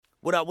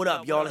What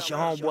up, y'all? It's your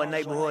homeboy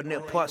Neighborhood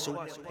Nip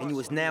Puzzle, and you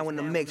is now in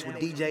the mix with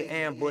DJ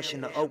Ambush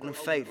and the Oakland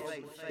Favors.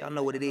 Y'all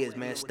know what it is,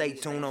 man. Stay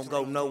tuned, don't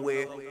go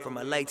nowhere. From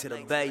LA to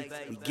the Bay,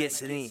 we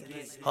gets it in.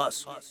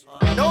 Hustle.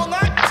 No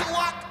matter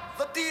what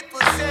the people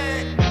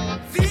say,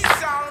 these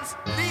sounds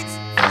leads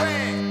the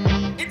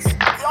way. It's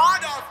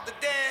God of the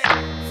day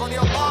from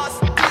your boss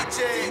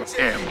DJ.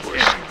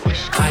 Ambush.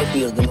 Hype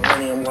is the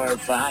millennium word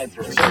for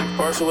hyper. So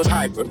first it was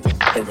hyper,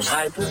 it was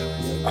hyper,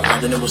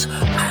 then it was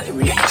highly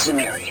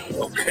reactionary.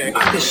 Okay.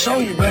 I can show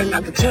you, man,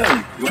 I can tell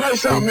you. Play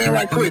something, man,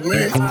 right quick,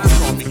 man. They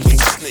call me King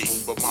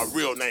Snake, but my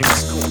real name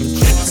is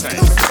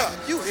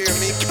Keak. You hear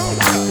me? Come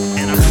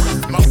And I'm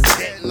more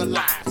dead and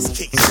alive as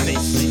King Snake.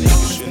 You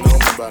should know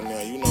me by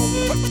now, you know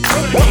me.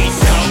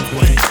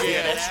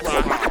 Yeah, that's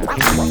right.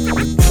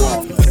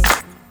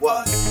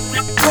 What?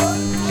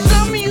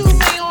 Some of you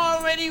may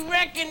already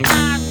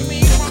recognize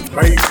me from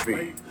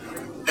Baby.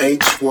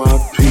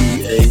 HYPH1.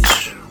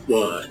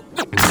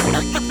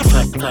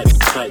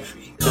 Type.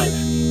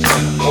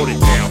 Hold it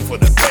down for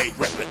the Bay,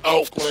 reppin'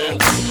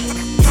 Oakland.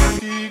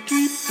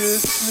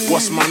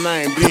 What's my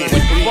name, B?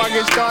 Before I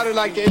get started, I'd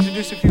like to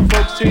introduce a few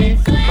folks to you.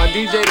 My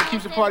DJ that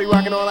keeps the party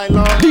rocking all night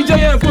long. DJ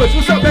Ambush,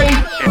 what's up, baby?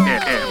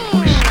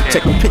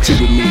 Take a picture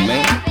with me,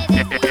 man.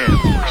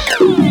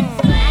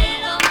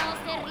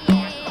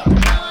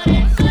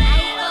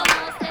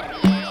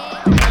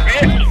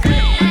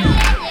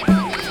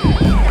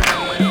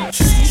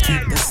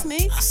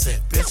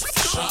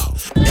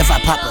 If I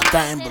pop a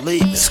thing,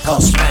 believe it's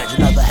close strange.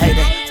 Another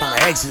hater trying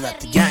to exit out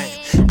the game.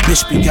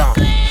 Bitch be gone.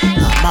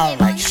 I'm on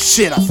like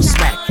shit off a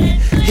smack.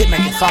 Hit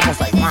making fumbles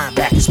like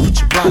linebackers. Put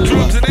your bum to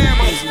us.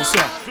 What's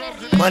up?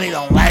 Money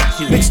don't like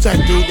you.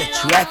 Mixtape dude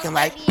that you acting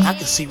like I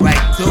can see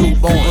right through.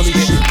 Bully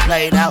shit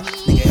played out.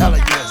 Nigga hella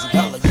years.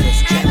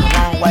 Came a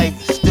long way.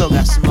 Still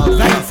got some other.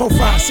 4,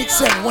 5, 6,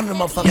 7. One of them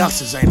motherfuckers.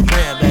 Youngsters ain't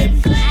playing,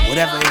 baby.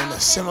 Whatever in the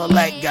similar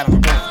got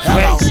them going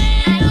crazy.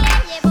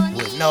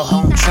 With no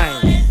home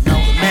training.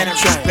 Man of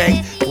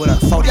respect with a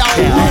 40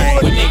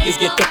 cal. When niggas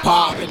get the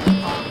poppin'.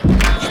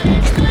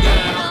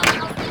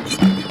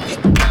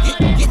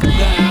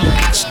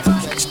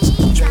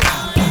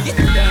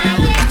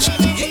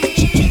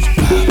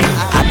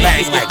 I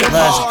bang like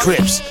Bloods and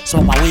Crips,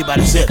 smoke my weed by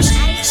the zips,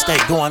 and stay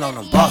going on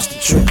them Boston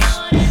trips.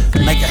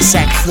 Make a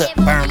sack flip,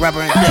 burn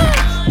rubber and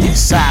dip, get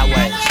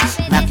sideways,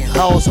 knocking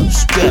holes on the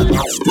strip.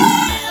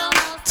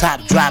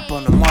 Top drop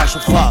on the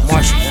Marshall Falk.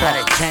 Now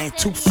they came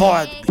too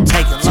far to be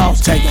taking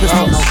loss. Take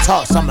pistol, no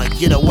talks, I'ma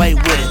get away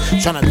with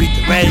it. Tryna beat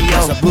the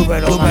radio, a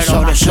bluebird on my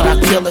shoulder. Should I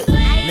kill it?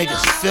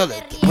 Niggas feel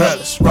it. The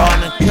realest, raw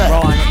and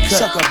cut.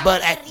 Suck a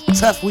butt acting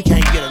tough, we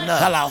can't get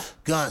enough. Hello,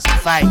 guns and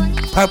fight,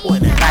 purple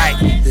in the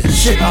night.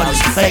 This shit all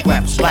these fake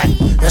rappers like.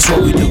 That's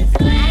what we do.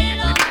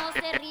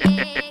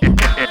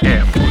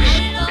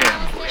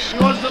 You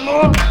want some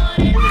more?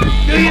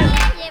 Do you?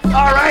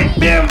 Alright,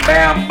 bim,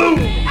 bam, boom.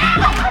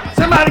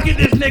 Somebody get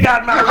this nigga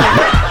out of my way.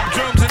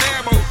 Drums and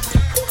ammo.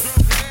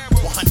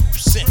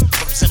 100%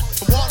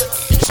 from water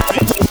in this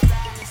bitch.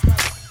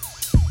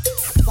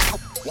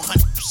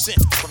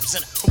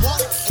 100% from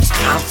water.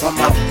 I'm from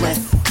Oakland.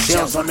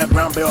 Shells on the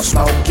ground, barrel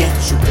smoking.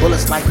 Shoot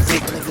bullets like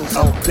big niggas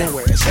open.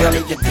 Where it's really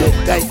a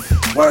good day.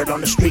 Word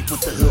on the street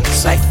with the hood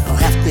sight. Don't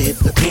have to hit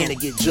the pen to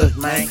get judged,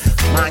 man.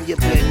 Mind your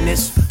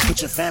business.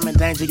 Put your fam in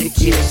danger, your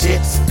kids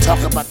hit. Talk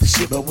about the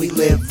shit, but we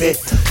live it.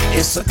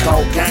 It's a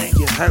cold game.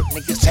 Get hurt,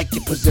 niggas, take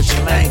your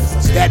position, man. If I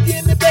stab you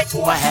in the back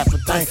for a half a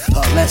thing,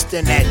 or less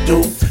than that,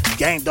 dude.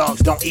 Game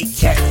dogs don't eat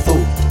cat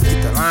food.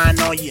 Get the line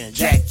on you and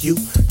jack you.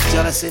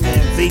 Jealous and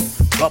envy.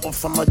 Bubble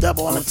from a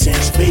double on a 10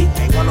 speed.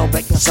 Ain't want no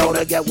baking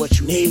soda, got what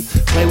you need.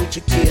 Play with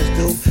your kids,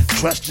 dude.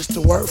 Trust just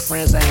the word,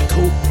 friends ain't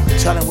cool.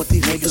 Tellin' what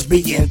these niggas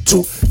be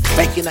into.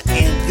 Faking the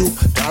end you.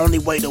 The only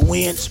way to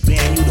win is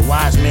being you. The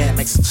wise man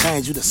makes a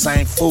change, you the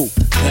same fool.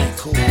 Ain't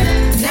cool.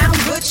 Now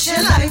put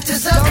your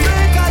lighters up.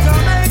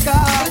 Jamaica.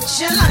 Put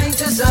your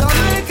lighters up.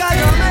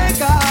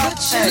 Jamaica. Put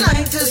your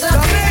lighters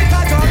up. Jamaica.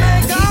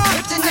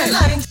 Keep putting your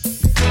lighters.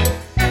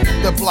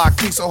 The block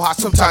be so hot,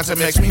 sometimes it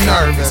makes me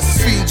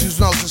nervous. Fiends use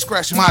no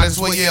discretion, might as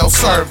well yell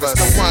service.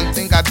 The one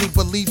thing I do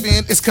believe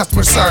in is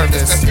customer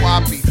service. That's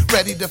why I be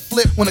ready to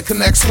flip when the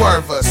connect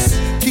swerve us.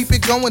 Keep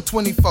it going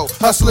 24,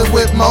 hustling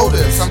with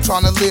motives. I'm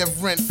trying to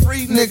live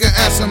rent-free, nigga,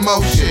 and some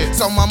more shit.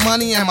 So my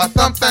money and my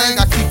thumb thing,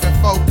 I keep it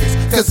focused.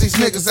 Cause these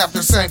niggas after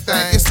the same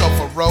thing, it's so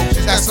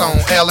ferocious. That's on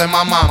L and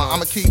my mama,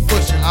 I'ma keep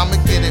pushing. I'ma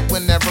get it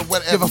whenever,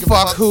 whatever. Give a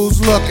fuck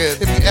who's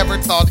looking. If you ever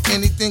thought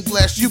anything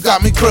less, you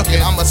got me crooked.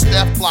 I'm a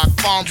step block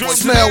farm boy.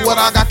 Smell what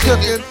I got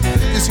cooking.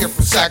 This here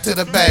from Sac to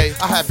the Bay.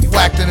 I have you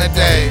whacked in a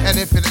day. And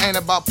if it ain't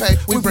about pay,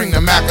 we bring the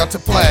Mac out to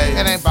play.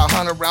 It ain't about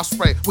 100 round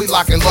spray. We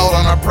lock and load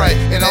on our prey.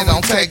 It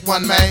don't take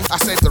one May. I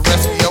save the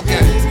rest for your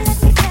game.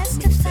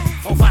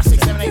 4, 5,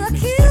 6, 7,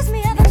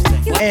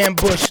 8.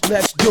 Ambush,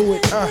 let's do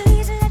it.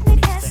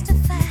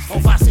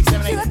 4, 5, 6,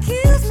 7, 8.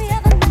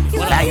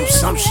 Well, I use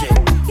some shit.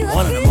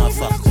 One of them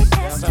motherfuckers.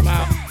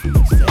 Somehow.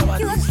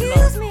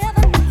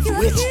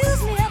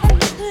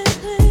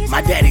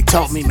 My daddy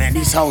told me, man,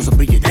 these hoes will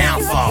be your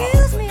downfall.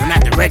 I'm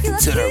not directed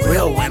to the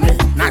real women,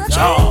 not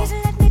y'all.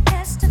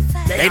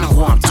 they know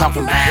who I'm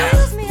talking about.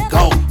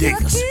 Gold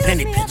diggers,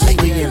 penny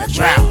pinchers, leave you in the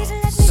drought.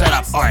 Set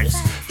up artists,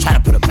 try to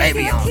put a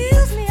baby on you.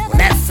 When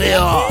that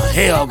fail,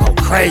 hell go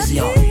crazy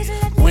on you.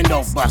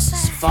 Window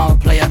busters, phone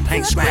player,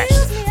 paint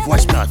scratches,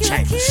 voicemail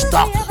changes,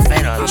 stalker,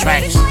 fatal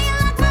attraction.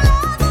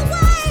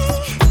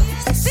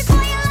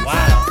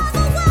 Wow.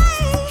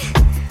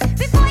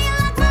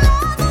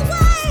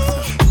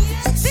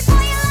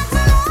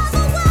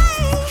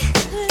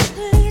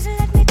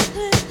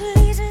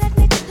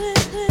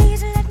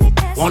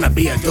 Wanna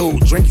be a dude,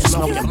 drinking,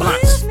 smoking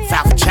blunts.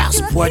 Foul for child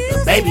support,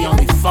 the baby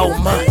only 4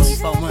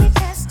 months.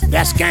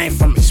 That's game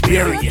from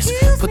experience.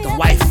 Put the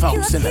white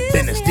folks in the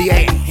business,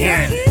 DA ain't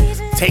hearing it.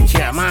 Take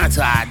care of mine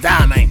till I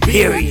die, man,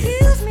 period.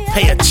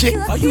 Pay a chick,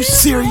 are you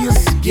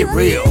serious? Get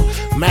real.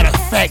 Matter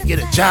of fact, get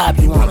a job,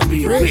 you wanna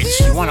be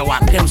rich. You wanna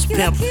watch pimps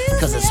pimp,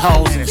 cause it's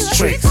hoes and it's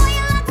tricks. You know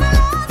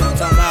what I'm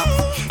talking about?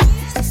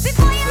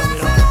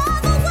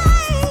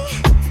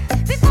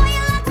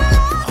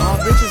 All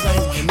bitches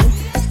ain't women.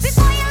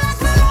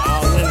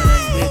 All women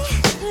ain't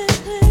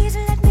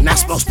bitches. Not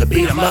supposed to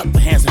beat them up,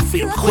 but hands and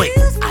feet quick.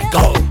 I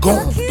go,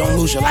 goon, don't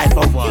lose your life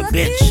over a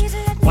bitch.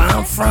 Where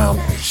I'm from,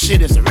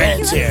 shit is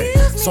hereditary.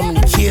 So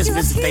many kids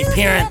visit their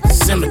parents'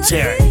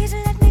 cemetery.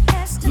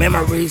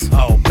 Memories,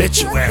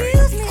 obituary.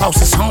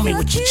 Closest homie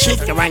with your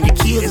chick around your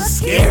kids is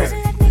scary.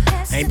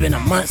 Ain't been a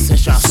month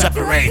since y'all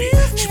separated.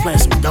 She playing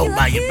some dope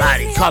by your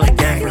body, call it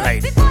gang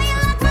related. Man, you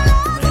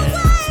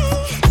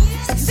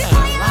got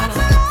a lot of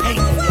hate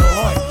in your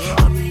heart,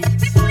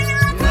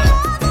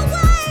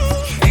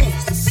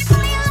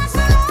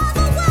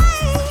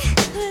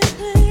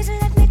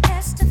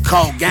 bro.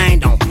 Cold gang,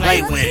 don't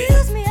play with it.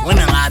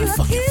 Women lie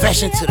before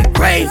confession to the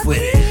grave with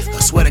it.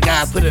 I swear to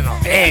God, put it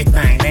on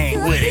everything, they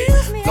ain't with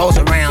it. Goes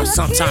around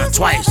sometime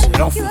twice, so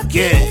don't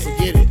forget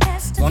it.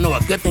 Won't know a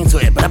good thing to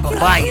it, but I'm a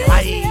buyer.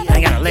 I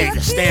ain't got a leg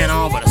to stand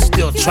on, but I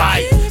still try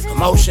it.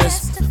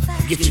 Emotions,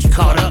 get you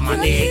caught up, my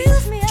nigga.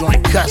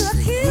 Joint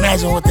custody.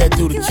 Imagine what that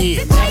do to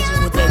kids.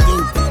 Imagine what that do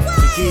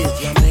to kids,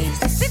 you know what I mean?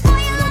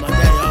 You know, my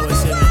daddy always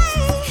said, man,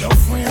 your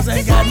friends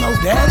ain't got no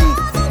daddy.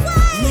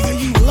 Nigga,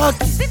 you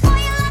lucky.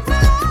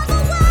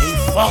 He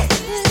fought.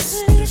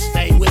 Just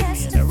stay with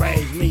me and to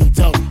raise me,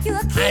 too.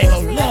 I ain't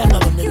gonna let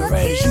another nigga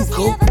raise you,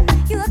 cool.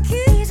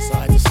 So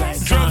at the same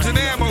time,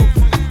 yeah, I'm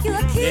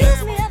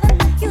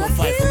gonna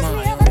fight for mine,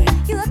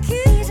 you know what I mean?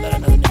 Don't let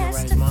another nigga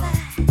raise mine.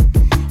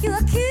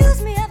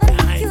 And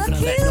I ain't finna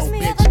let no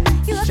bitch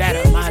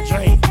shatter my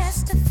dreams.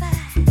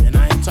 And I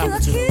ain't talking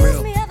to the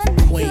real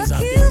queens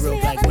out there, real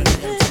black women.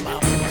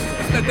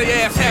 Let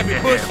their ass have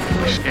it, Bush.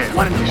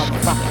 One of them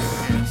motherfuckers.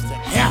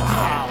 Hell,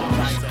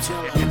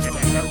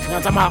 you know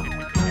what I'm talking about?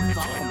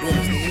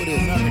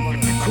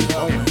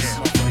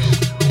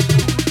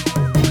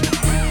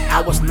 I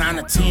was 9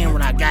 or 10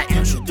 when I got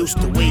introduced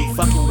to weed.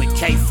 Fucking with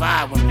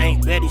K5 when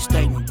Aunt Betty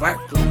stayed in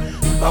Berkeley.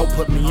 Bo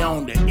put me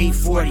on the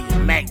E40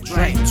 and Mac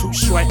Dre. Too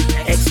Short,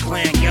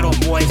 X-Clan, Ghetto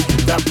Boys,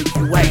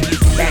 WA.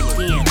 Back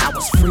then, I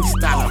was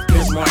freestyling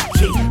Bismarck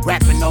Key.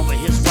 Rapping over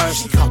his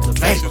words, he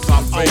cultivated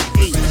off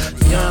OE.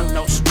 Young,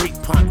 no street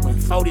punk. When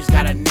 40s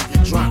got a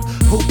nigga drunk.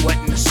 Who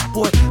wasn't a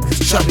sport, cause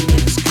chubby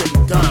niggas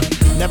couldn't dunk.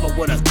 Never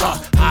would've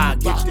thought I'd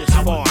get this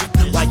far.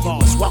 Like you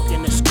was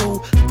walking to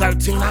school,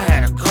 13, I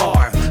had a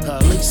car.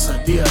 Lisa,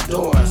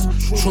 Deodoras,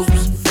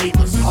 Troops,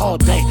 Fevers. All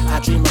day, I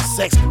dream of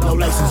sex, no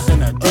laces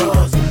and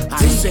Adidas.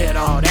 I said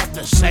all that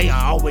to say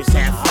I always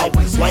have hope.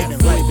 Waving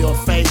Louisville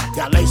fade,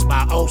 got laced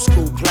by old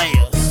school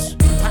players.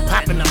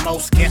 Popping the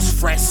most, gets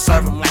fresh,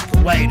 serve them like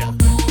a waiter.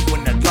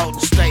 When the Golden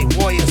State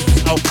Warriors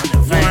was open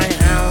and vain.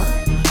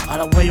 All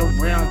the way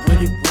around,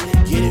 with it,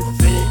 get it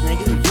fitted,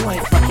 nigga. You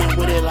ain't fucking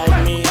with it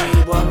like me,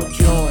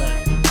 barbecuing.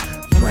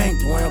 You ain't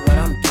doing what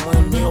I'm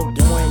doing, Neil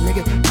doing,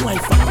 nigga. You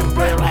ain't fucking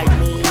with it like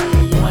me,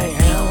 you ain't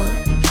handling.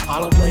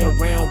 All the way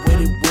around,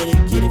 with it,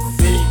 get it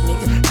fitted,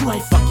 nigga. You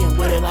ain't fucking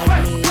with it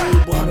like me,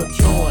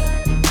 barbecuing.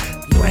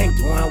 You ain't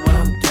doing what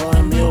I'm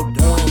doing, Neil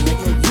doing,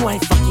 nigga. You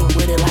ain't fucking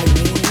with it like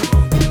me.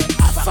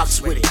 I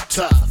fucks with it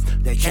tough,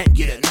 they can't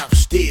get enough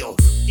steel.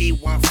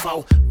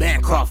 E14,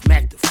 Bancroft,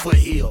 Mac the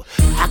Foothill.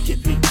 I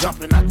could be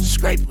jumping out the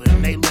scraper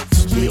and they look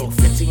still.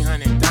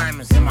 1,500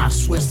 diamonds in my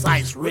Swiss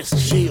Ice wrist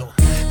shield.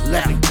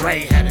 11th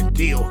grade had a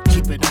deal,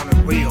 keep it on the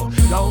real.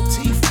 Gold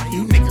teeth,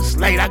 you niggas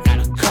late, I got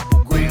a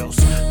couple grills.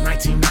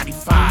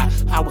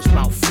 1995, I was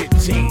about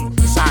 15.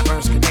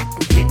 Sideburns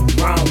connected, getting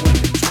grown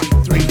with the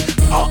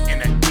 23. All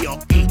in a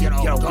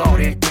DOE, yo, gold,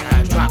 everything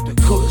I dropped. The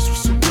coolest with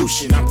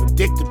solution,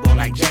 unpredictable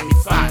like Jamie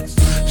Foxx.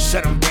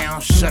 Shut them down,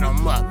 shut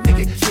them up,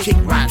 nigga. Kick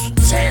rocks from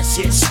Taz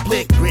hit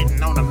split,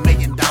 written on $1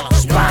 million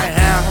spine.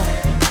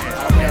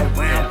 All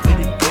around, get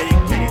it,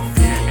 nigga.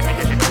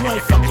 You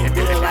ain't fucking with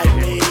it like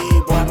me,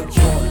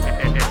 barbecuing.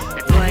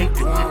 You ain't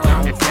doing what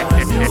I'm doing,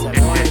 you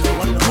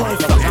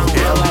ain't fucking with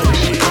it like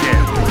me.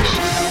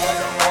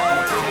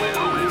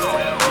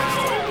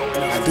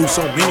 I do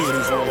so many of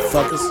these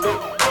motherfuckers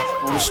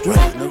on the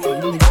strength, nigga.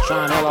 You niggas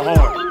trying hella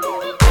hard.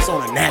 It's on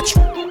a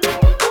natural.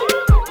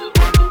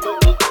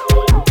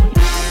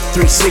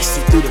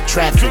 360 through the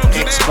traffic,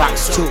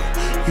 Xbox 2.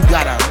 You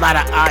got a lot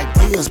of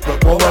ideas,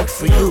 but what work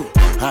for you?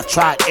 I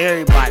tried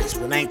everybody's,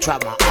 but ain't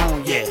tried my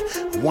own yet.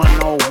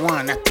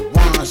 101 at the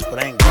ones,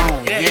 but ain't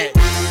grown yet.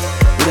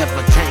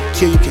 Whatever can't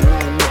kill you can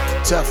only make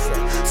you tougher.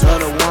 So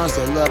the ones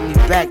that love me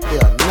back,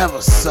 they'll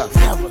never suffer.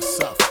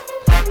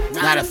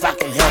 Not if I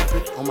can help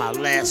it on my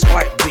last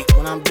heartbeat.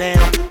 When I'm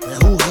down,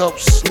 then who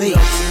helps sneak?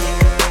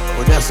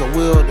 Well, there's a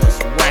will, there's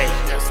a way.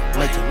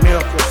 Making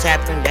miracles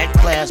happen, that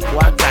class, boy,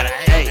 I got an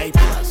A.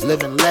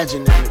 Living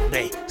legend in the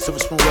bay. Silver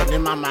spoon rubbed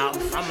in my mouth.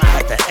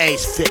 Like the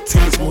age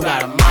 15, moved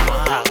out of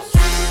mama's house.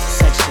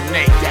 Section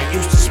 8, got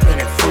used to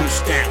spending food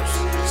stamps.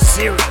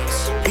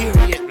 Serious,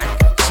 period,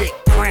 like a chick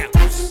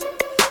cramps.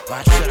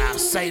 Why should I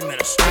say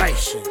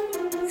administration?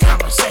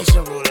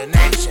 Conversation rule the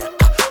nation.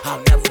 I'll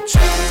never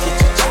change.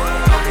 Get your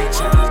change. I ain't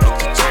change. Get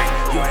your change.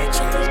 You ain't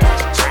change. Get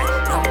your change.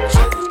 Never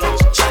change. Get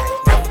your change.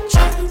 Never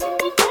change.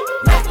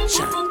 Never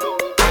change.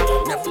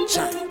 Never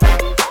change.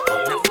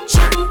 I'll never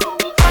change.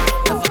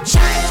 Never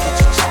change. Get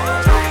your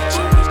change. I ain't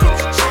change. Get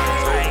your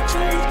change. I ain't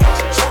change. Get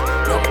your change.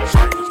 Never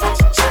change. Get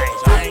your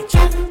change. I ain't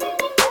change.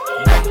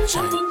 Never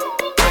change.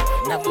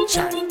 Never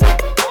change.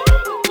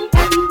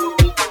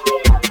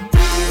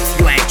 If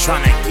you ain't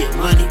tryna get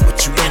money, what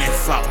you in it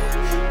for?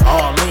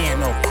 All in,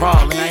 no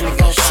crawling, ain't even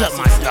gonna shut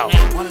my door.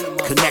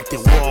 Connected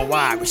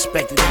worldwide,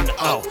 respected in the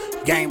O.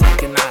 Gang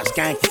recognized,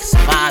 gang can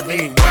survive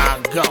anywhere I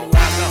go.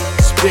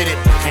 Spit it,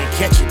 but can't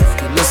catch it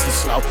if you listen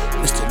slow.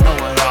 Mr.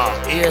 Know-it-all,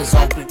 ears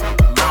open,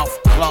 mouth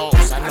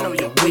closed. I know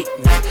your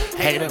weakness,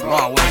 hater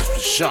always for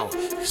show.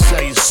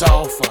 Sell your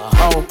soul for a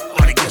hoe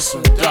or to get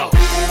some dough.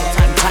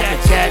 Type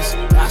of cats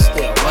I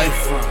stay away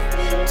from.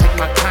 Take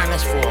my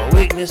kindness for a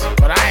weakness,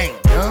 but I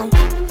ain't dumb.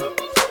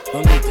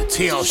 Don't need to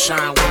tell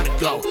Shine when to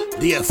go.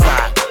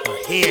 Deified, my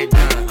head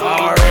done,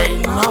 already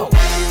know.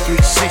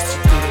 360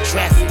 through the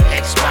traffic,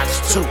 Xbox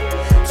 2.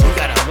 So you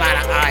got a lot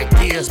of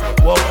ideas, but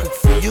what work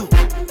for you?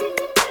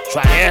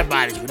 Try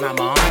everybody's, but not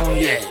my own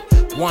yet.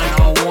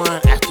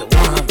 1-on-1 after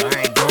one, but I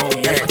ain't grown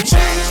yet. Never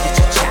change, get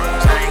your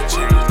change. I ain't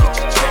change, get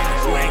your change.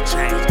 You ain't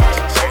change, get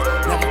your change.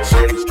 Never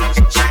change, get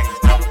your change.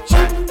 Never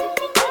change.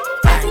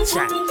 I ain't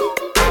change.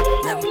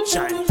 Never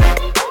change.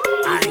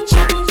 I ain't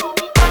change.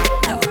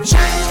 Never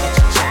change.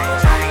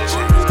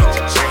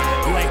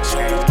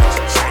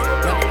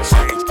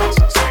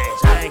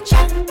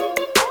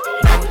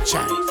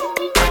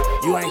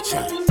 You ain't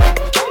changed.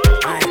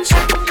 I ain't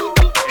changed.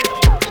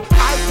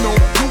 I know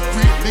you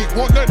really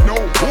wanna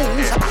know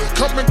who's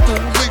coming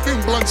through, leaving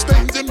blood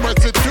stains and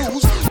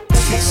residues.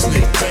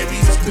 Slick baby,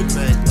 it's the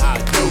name I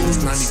use.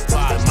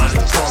 95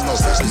 Monte Carlo,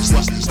 that's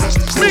what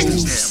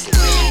cruise.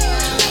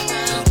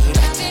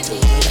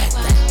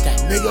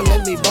 Nigga,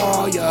 let me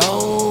borrow your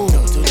home.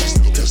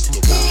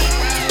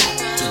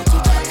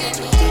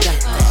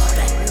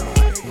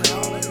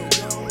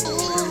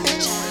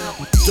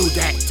 Do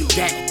that.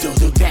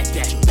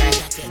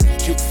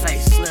 Cute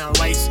face, slim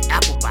waist,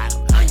 apple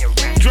bottom, onion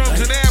ring. Drums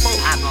and ammo.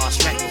 Eyeballs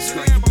reckless,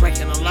 girl, you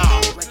breaking the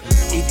law.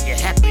 Either you're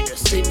happy to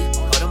see me,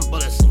 or them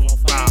bullets in your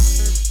bra.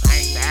 I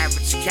ain't the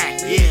average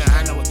cat, yeah,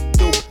 I know what to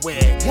do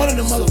with. One of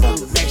them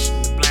motherfuckers nation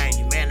to blame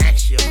you, man,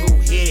 ask you who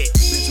hit it.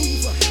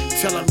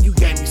 Tell them you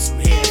gave me some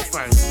head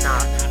first. Nah,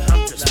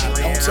 I'm just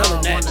playing. I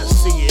don't wanna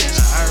see you in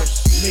a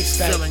hearse.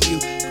 Feeling you,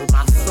 but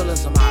my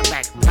feelings in my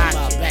back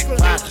pocket.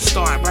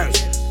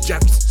 Starburst,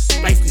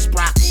 Jefferson, basically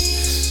sprocket.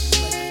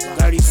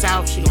 30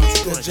 South, she gon'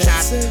 screw a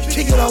chop.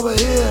 Kick it over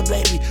here,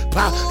 baby.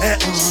 Pop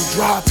and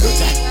drop it.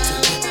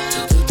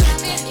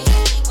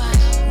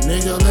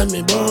 Nigga, let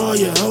me borrow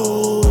your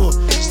hoe.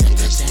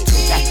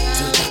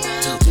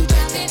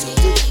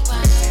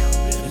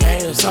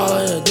 Man, it's all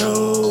I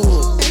do.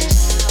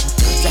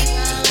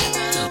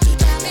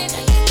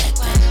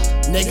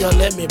 Nigga,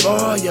 let me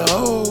borrow your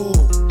hoe.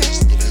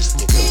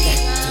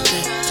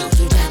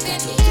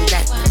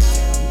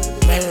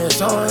 Man,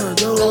 it's all I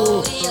do. You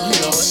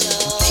know it.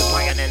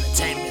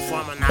 Entertainment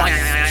for my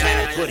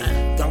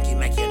night. Donkey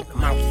making the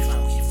monkey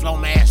funky. Flow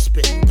man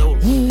spitting doodle.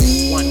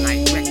 One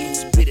night record,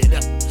 spit it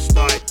up.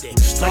 Start there.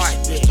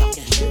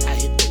 Talking shit. I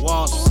hit the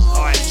walls.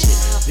 Hard shit.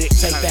 Dick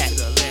take that to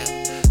the left.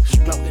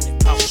 Stroking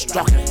it,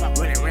 stroking it.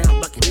 Running around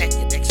bucket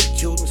naked,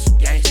 executing some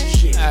gangster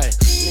shit.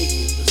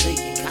 Sneaking,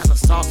 physique, kinda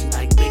saucy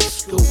like Big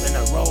Scoop in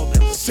a robe.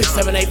 6,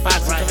 7, 8, 5,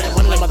 6, 7, 8,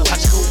 1 of them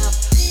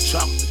motherfuckers.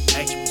 Chocolate,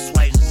 eggs,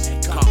 persuasion,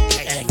 and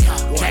cocaine.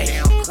 Going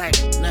down, clack,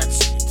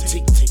 nuts.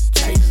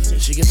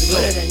 She gets the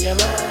good in your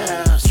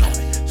mouth.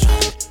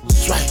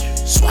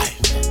 Swipe.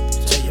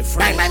 Tell your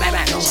friend. Bang.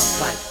 Don't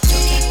fight.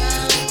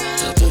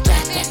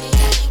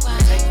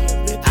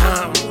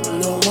 I'm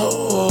no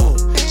more.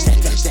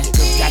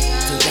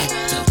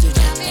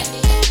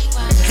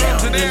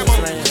 Drums and ammo.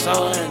 It's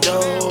all I do.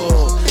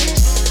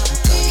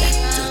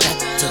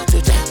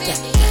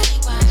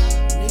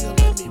 Nigga,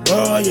 let me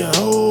borrow your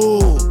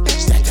hoe.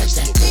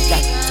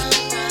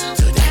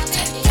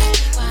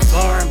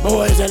 Foreign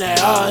boys and they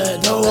all I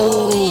do.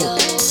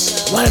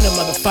 One of them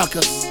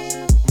motherfuckers,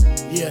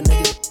 yeah,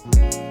 nigga.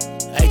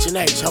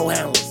 H&H, hoe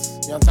handlers,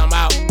 you know what I'm talking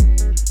about?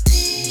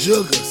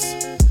 Juggers,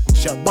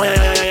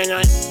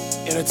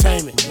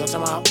 entertainment, you know what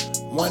I'm talking about?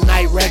 One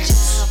night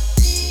records,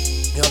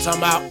 you know what I'm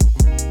talking about?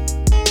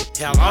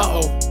 Hello,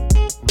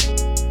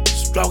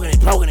 stroking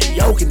it, poking it,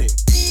 yoking it.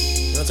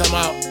 You know what I'm talking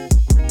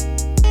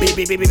about? Beat.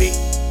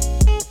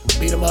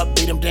 Beat them up,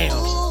 beat them down.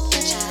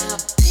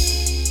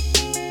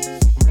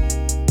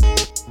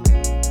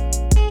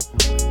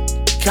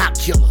 Cop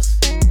killers.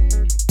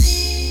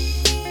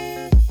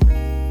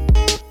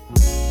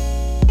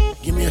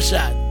 Give me a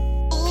shot.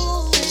 Do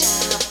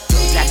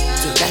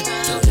that.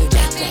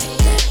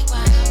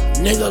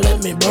 Nigga,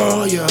 let me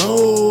borrow your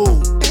hoe.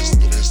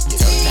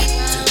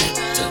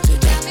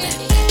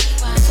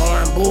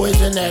 Foreign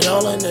boys and that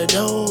all in the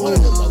door. Do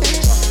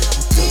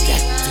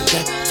that.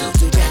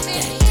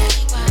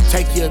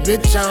 Take your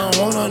bitch, I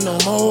don't want her no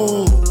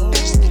more. Do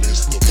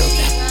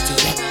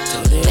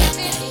that.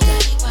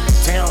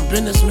 Town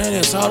businessman,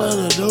 it's all in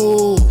the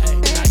door.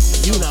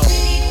 You know,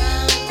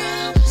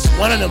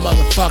 one of the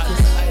motherfuckers.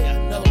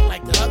 Another one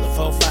like the other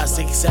 4, 5,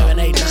 6, 7,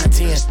 8, 9,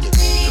 10,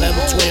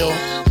 11, 12,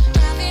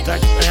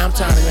 30. Man, I'm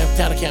tired of man,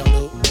 without a count,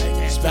 dude.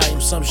 It's volume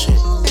some shit.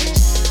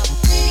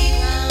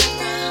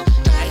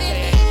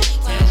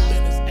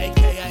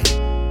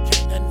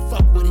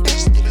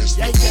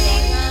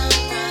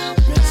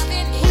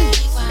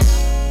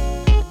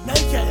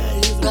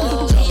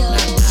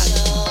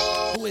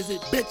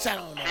 Bitch, I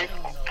don't know. Keak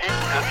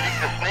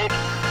the Sneak,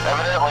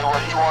 evidently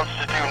what he wants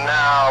to do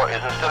now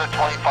is instead of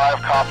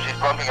 25 cops, he's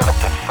bumping it up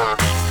to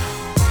 30.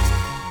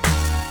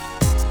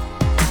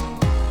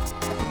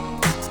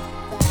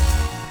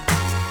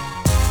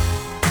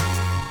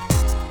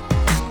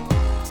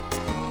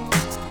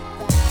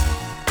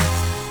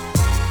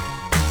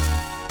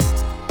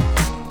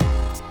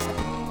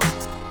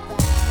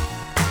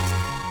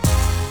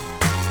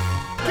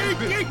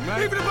 Keak,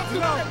 leave it up to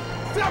them.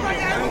 Stop right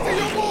now, look at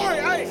your boy.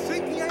 Hey,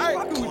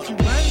 fucking with you,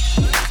 man.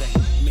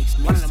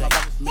 Mixtape.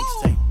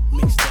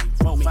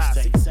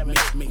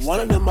 One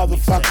of them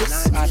motherfuckers,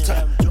 I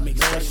tell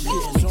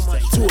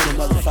two of them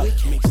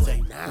motherfuckers.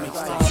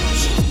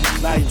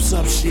 Volume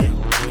some shit.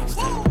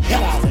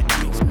 Hell out.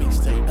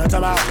 I'm talking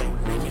about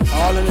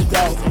all in the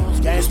dough.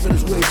 Gang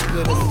spinners, wig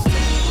splitters.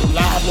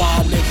 Live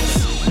wild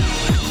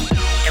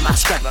niggas. In my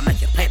scrap, I'm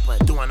making paper,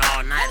 doing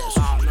all-nighters.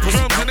 Pussy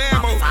dope,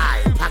 I'm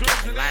fire,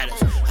 pocket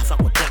lighters. I fuck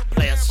with big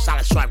players,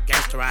 solid stripe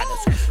gangster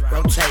riders.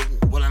 Rotating,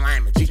 will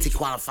alignment, GT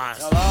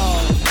qualifiers.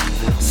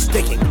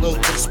 Sticking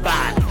glued to the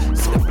spot.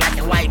 See the black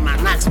and white, my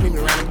knocks meet me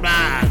around the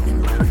block.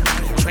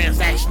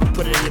 Transaction,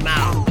 put it in your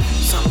mouth.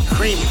 Something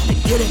creamy, to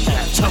get it,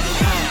 gotta choke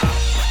it out.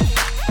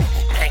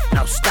 Ain't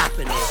no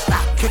stopping it.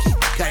 Stop, kick it,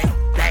 cut it,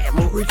 back and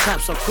move,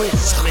 recap so quick.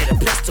 I made a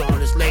pistol on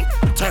this lake,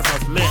 turn for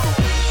a minute.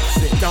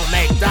 If it don't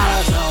make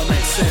dollars, it don't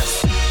make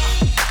sense.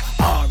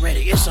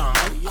 Already, it's on.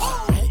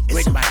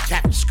 Waiting by the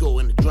Catholic school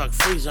in the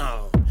drug-free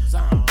zone.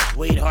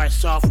 Weed hard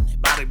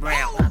soft, Bobby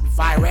Brown.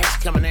 Fire X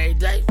coming every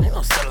day, they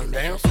gon' settle them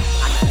down. I'm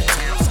out of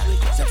town, selling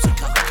zips and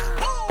coke.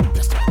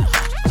 Pistol in the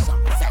house,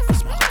 something fat for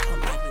smoke.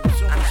 I'm out of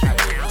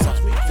town,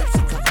 selling zips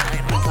and coke.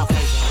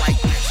 Caucasian white,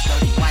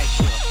 dirty white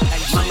girl.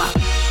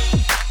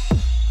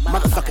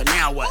 Motherfucker,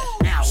 now what?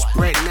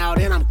 Spreading out,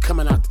 and I'm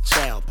coming out the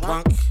child,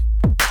 punk.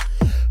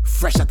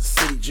 Fresh out the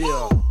city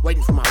jail,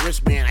 waiting for my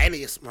wristband,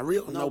 alias, my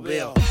real no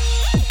bill.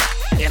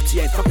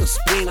 FTA, fuck a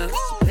subpoena,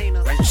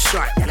 ready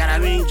sharp, got I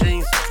mean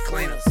jeans,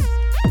 cleaners.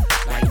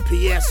 Like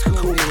PS,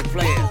 cool with a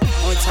player.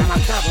 Only time I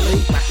cop a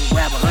leak, I can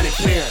grab 100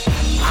 pair.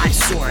 I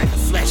saw it, the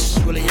flesh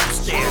is really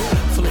upstairs.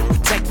 Fully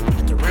protected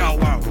at the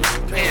railroad,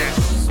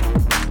 repairs.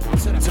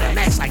 To the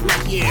max like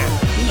not year.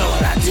 You know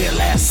what I did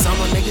last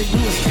summer, nigga, you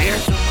was there.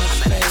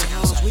 I'm at the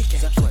town this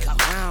weekend,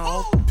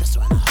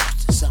 pistol in the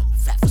house, something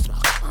fat for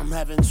smoke. I'm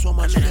having so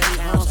much in the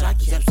house, I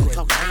can't put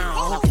coke down.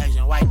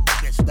 Caucasian white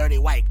bitch, dirty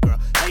white girl.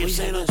 We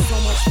seen her so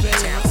much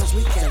fame since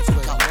we can't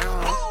put coke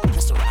down.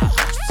 Pistol in the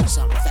house,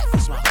 something fat for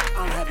smoke.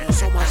 I'm having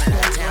so much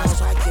fame down,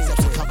 so I can't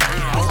put coke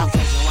down.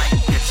 Caucasian white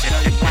bitch,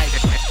 dirty white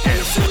girl.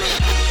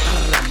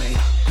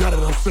 Got it,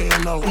 I'm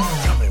saying no.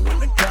 Tell me when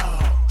to go.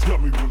 Tell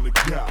me when to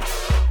go.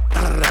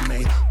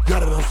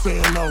 Got it, I'm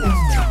saying no.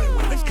 Tell me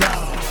when to go.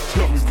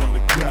 Tell me when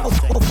to go.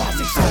 4, 5,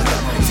 6, 7, 8,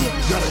 9,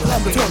 10,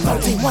 11, 12,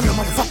 13, one of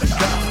them motherfuckers.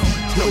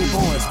 Yo,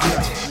 boys,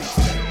 bitch.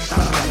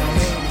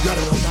 Got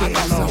it, I'm saying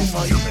no.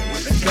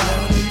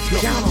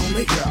 Count on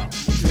me.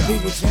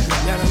 People chat,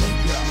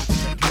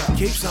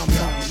 keep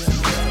something.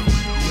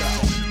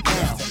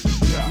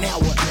 Now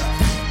what?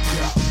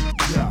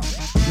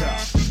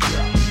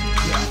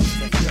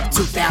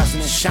 2000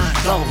 and shine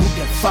gold. Who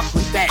can fuck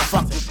with that?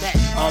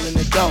 All in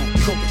the dough.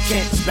 Cooper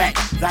Kent's back.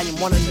 Volume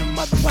 1 of them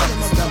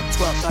motherfuckers.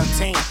 12,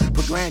 13.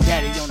 Put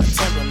granddaddy on the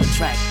Timberland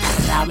track.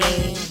 I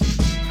mean,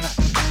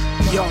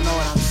 you don't know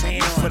what I'm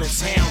saying. For the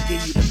town,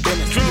 give you the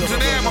business.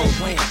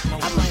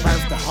 I'm the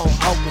birth the whole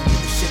open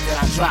with the shit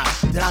that I drop.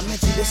 Did I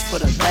mention this for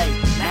the Bay?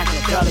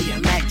 Machiavelli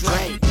and Mac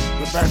Dre.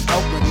 Reverse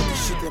open with the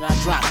shit that I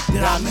drop.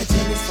 Did I mention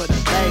this for the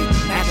Bay?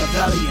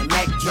 Machiavelli and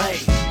Mac Dre.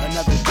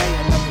 Another day,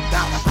 another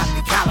dollar. Pop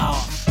the collar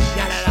off.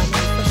 Now that I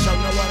mean for sure,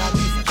 know what I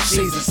mean for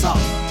season sauce.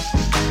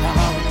 I'm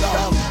on the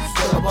dog,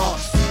 still a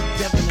boss.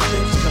 Dipping the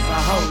bitch cause I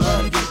whole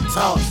love to get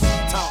tossed.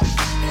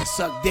 And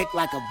suck dick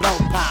like a blow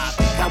pop.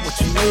 Got what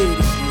you need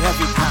if you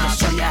heavy. I can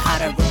show you how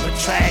to rip a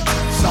track,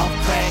 soft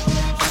crack.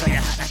 Show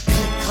you how to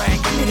clean crack.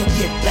 nigga,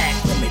 get back.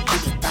 Let me do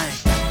the thing.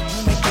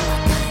 Let me do my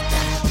thing.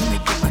 Let me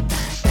do my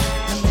thing.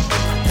 Let me do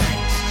my thing.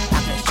 I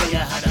can show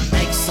you how to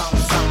make something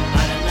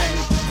out of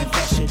nothing. And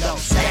that shit don't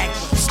stack.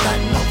 Stun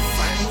no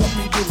friend. Let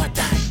me do my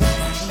thing.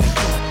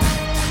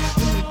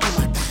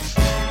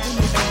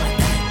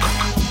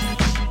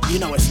 You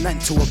know it's nothing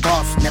to a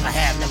boss, never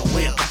have, never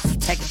will.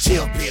 Take a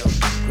chill pill,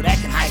 but that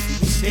can hype you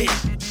be still.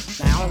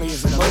 Not only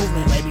is it a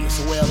movement, maybe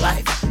it's a way of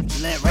life.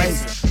 Gillette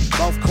razor,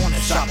 both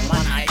corners sharp on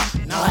one night.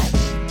 No, I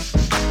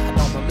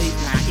don't believe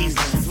in how easy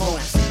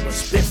influence, but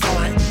spit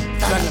flowing,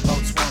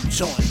 thunderbolts when I'm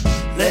chewing.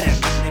 Let it,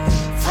 nigga,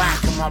 fry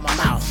come out my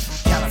mouth.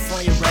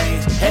 California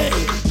raised, hey,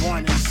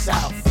 born in the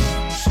South.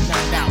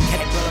 Knocked out,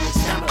 capability,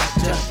 sound like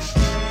judge.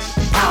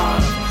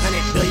 Power,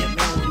 100 billion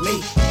men with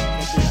me.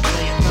 They did a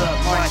million thug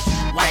march,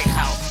 White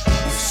House.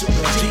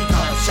 Super G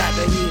called shot,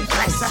 baby,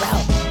 lights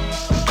out.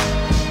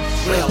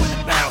 Real in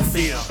the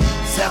battlefield.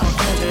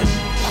 700,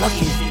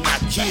 lucky if you're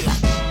not killed.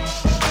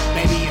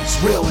 Baby, it's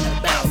real in the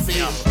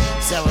battlefield.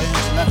 700,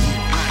 lucky if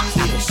you're not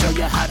killed. Show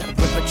you how to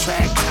rip a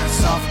track, turn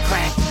soft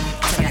crack.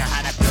 Tell you how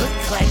to click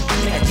clack,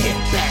 nigga, get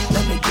back.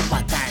 Let me do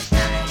my thing.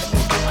 Let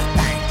me do my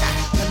thing.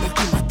 Let me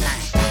do my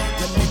thing.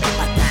 Let me do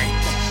my thing.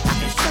 I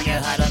can show you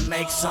how to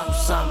make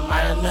something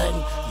out of nothing.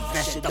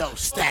 That shit don't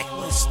stack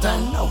with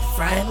stun, no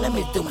friend. Let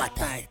me do my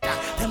thing.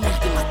 Let me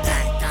do my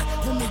thing.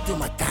 Let me do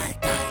my thing.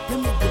 Let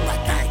me do my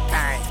thing.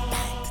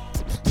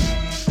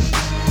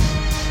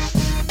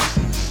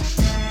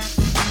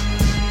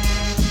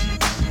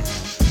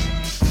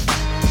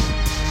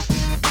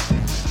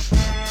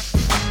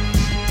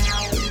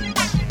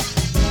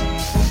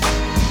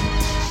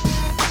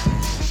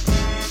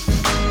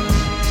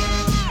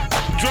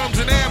 Drums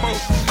and ammo.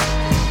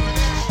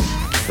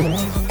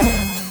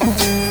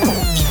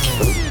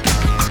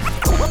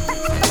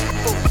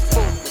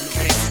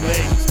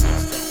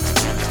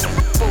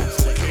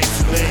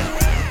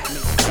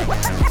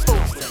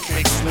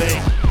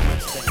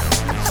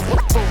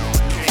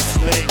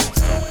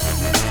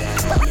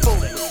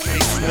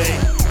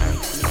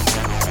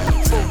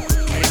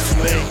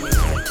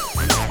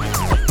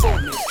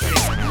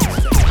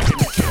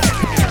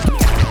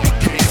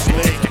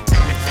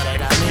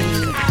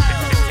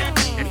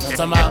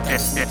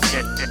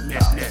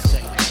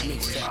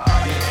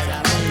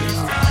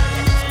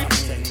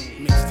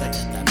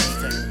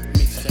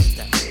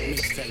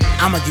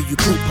 I'ma give you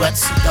poop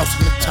butts, those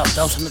in the top,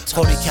 those in the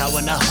 40 cal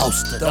in the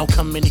holster. Don't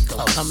come any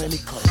close,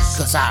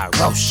 cause I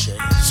roast shit.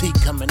 She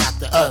coming out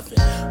the oven,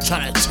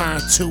 trying to turn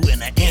two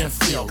in an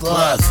infield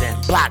gloving,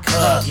 block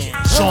hugging,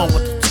 showing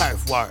what the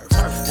turf worth.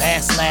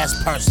 Last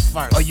person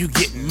first, or you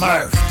getting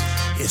murphed.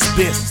 It's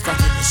business, don't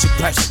get this shit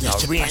personal.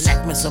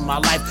 Reenactments of my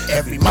life,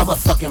 every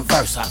motherfucking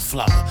verse I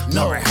flow.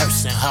 No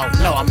rehearsing, ho,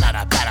 no, I'm not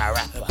a better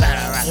rapper.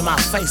 In my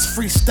face,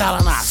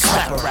 freestyling, I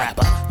slap a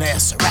rapper. Now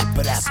it's a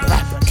rapper, that's a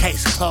rapper.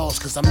 Case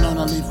closed, cause I'm known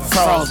to leave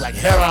froze like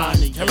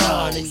heroin, you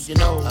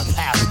know, a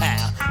pow,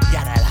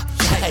 yada.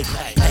 Hey,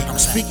 I'm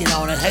speaking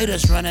on it,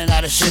 haters running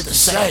out of shit to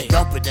say.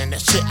 Doper than the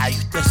shit I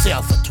used to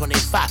sell for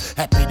 25.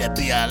 Happy to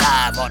be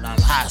alive on them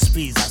high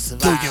speeds I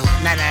survive. Do you?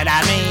 Now that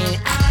I mean,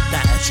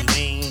 now that you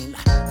mean,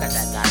 that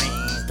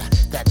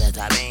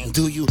I mean,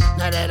 do you?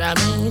 Now that I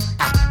mean,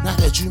 now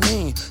that you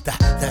mean,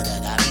 that I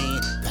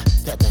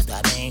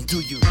mean, do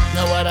you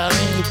know what I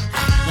mean?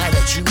 Now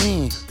that you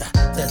mean, that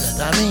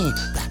I mean,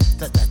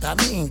 that I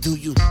mean, do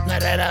you? Now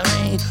that I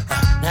mean,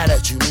 now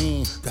that you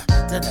mean, that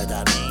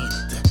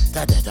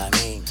I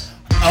mean.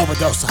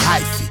 Overdose of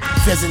hyphy,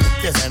 fizzing the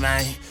fizzing,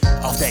 man.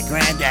 Off that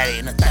granddaddy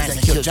and the things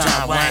that killed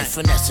John Wayne.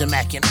 Finessing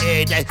Mac and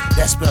every day,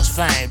 that spells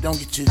fame. Don't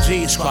get your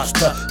G's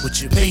crossed up with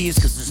your P's,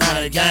 cause it's not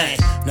a game.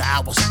 Now I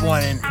was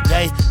born in the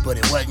day, but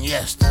it wasn't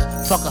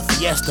yesterday. Fuck a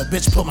fiesta,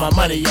 bitch, put my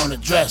money on the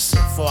dresser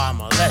before I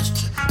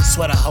molest you.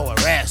 Sweat a hoe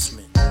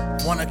harassment.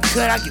 Wanna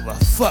cut, I give a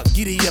fuck,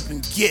 giddy up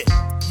and get.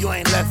 You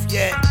ain't left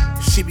yet,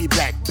 she be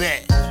back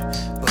bad.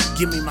 But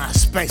give me my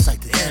space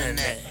like the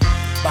internet.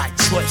 By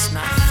choice,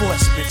 not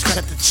force, bitch,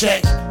 cut the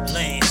check.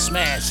 Lean,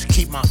 smash,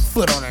 keep my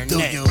foot on her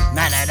neck.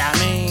 Now that I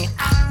mean,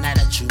 now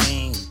that you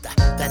mean, that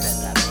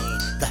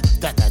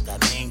I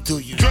mean, do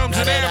you? Drums now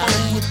and that ammo. I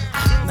mean,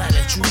 now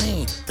that you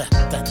mean, that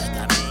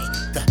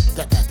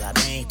I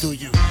mean, do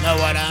you? Know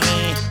what I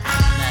mean?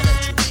 Now that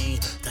you mean,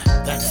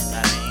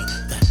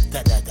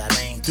 that I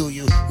mean, do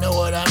you? Know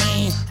what I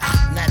mean?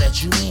 Now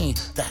that you mean,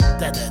 that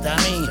I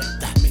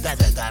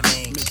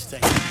mean.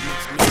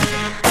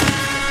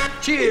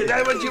 Cheers,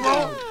 that's what you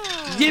want?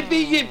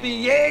 Yippee,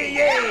 yippee,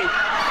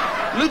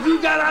 yeah. Look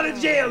who got out of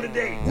jail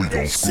today. We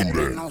gon'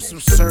 Sippin' on some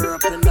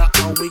syrup in the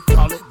O, we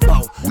call it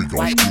Bo.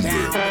 Wipe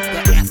down with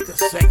the after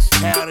sex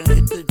towel and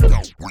hit the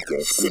dough.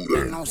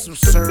 Sippin' on some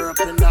syrup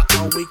in the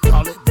O, we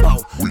call it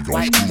Bo.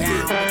 Wipe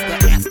down with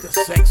the after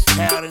sex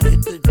towel and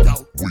hit the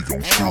dough.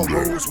 Ain't no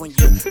rules when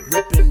you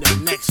rippin' the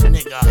next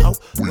nigga, ho.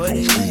 What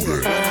it is,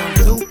 what I'm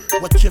do,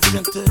 what you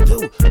finna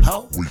do,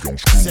 ho.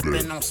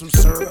 Sippin' on some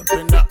syrup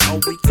in the O,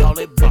 we call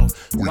it Bo.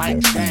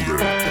 Wipe down with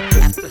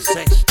the after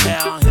sex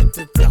towel and hit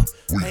the dough.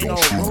 Ain't no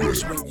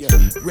rules when you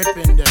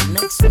ripping the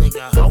next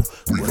nigga, ho.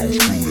 What it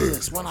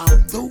is when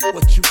I'm through,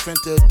 what you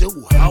finna do,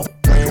 ho.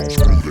 Where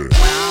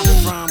I'm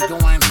from,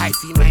 going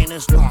hyphy, man,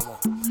 it's normal.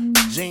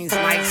 Jeans,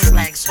 light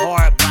slacks,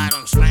 hard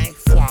bottoms, man,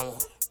 formal.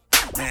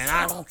 Man,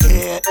 I don't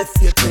care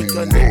if you think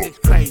a nigga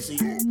crazy.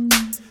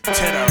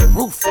 Tear the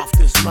roof off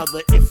this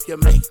mother if you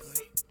make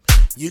me.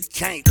 You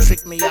can't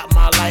trick me out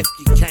my life,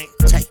 you can't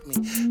take me.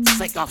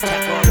 Fake off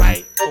tap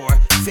right or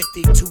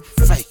 52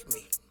 fake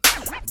me.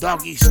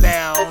 Doggy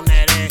style on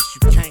that ass,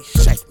 you can't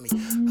shake me.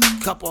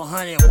 A couple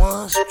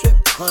 101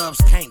 strip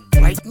clubs can't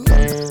break me.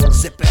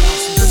 Sipping on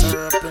some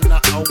syrup in the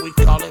O, we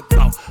call it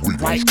blow.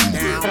 Right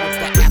down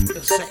with the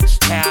after sex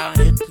towel,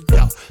 hit the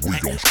dough.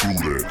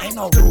 Ain't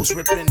no rules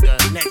ripping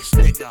the next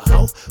nigga,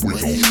 ho.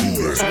 What it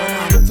is when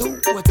I'm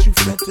through, what you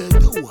finna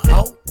do,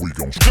 ho.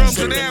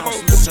 Sipping on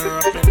some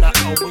syrup in the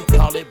O, we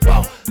call it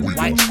blow.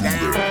 Right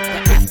down with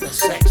the after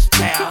sex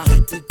towel,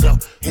 hit the dough.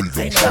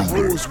 Ain't no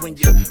rules when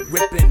you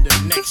ripping the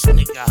next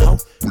nigga, ho.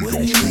 What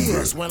it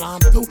is when I'm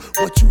through,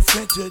 what you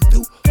finna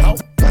do, ho.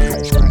 I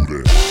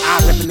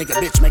rip a nigga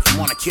bitch, make you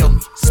wanna kill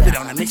me. Spit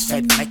on a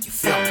mixtape to make you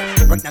feel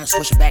me. Break down and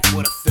switch it back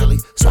with a Philly.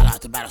 Swallow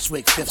out the battle,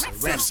 swig fifths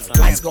and rims. The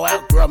lights go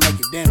out, girl, make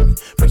it dim me.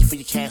 Break it for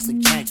your cash,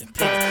 like change and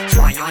penny.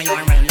 Swine, I ain't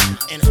running in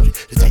the industry.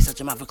 To take such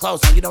a mouth for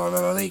clothes on, you don't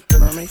remember me?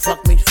 Remember me?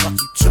 Fuck me, fuck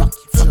you, chuck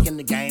you. Fuck in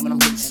the game and I'm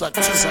getting sucked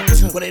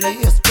too. What it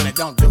is, what it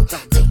don't do.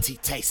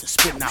 TT taste and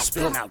spitting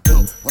out,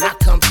 do. When I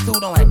come through,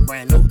 don't act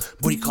brand new.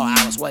 Booty call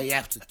hours way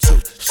after 2.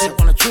 Shit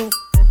on the truth.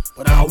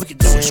 But all we can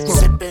do is screw.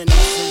 Sippin' on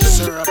some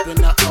syrup in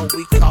the O,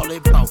 we call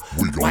it blow.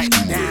 Right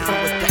down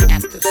with the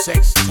after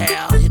sex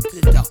towel, hit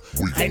the dough.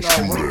 Ain't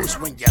no rules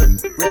when you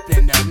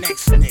rippin' the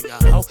next nigga,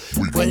 ho.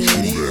 What it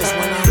is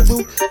when I'm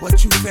through,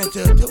 what you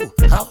finna do,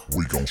 ho.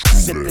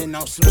 Sippin'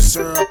 on some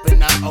syrup in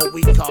the O,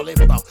 we call it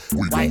blow.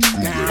 Right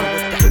down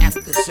with the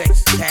after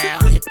sex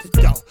towel, hit the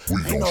dough.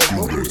 Ain't no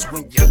rules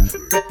when you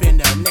rippin'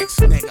 the next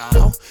nigga,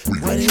 ho.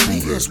 What it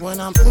is when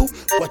I'm through,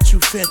 what you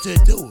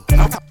finna do,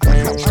 ho.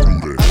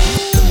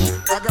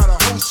 I got a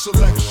whole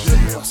selection,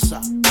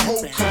 a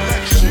whole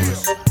collection,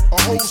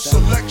 a whole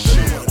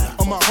selection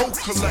of my whole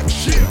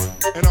collection,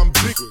 and I'm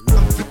big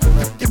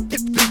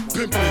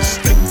pimpin',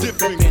 stick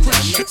dipping,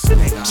 quick shit.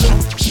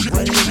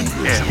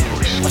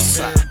 What's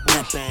up,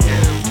 pimpin'?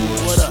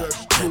 What up,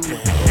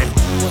 pimpin'?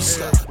 What's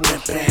up,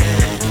 pimpin'?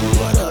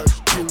 What up,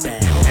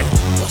 pimpin'?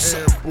 What's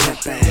up,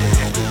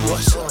 pimpin'?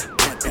 What's up,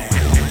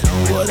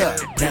 pimpin'? What up,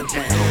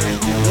 pimpin'?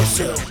 What's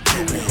up,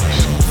 pimpin'?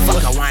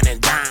 Fuck a wine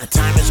and dine,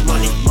 time is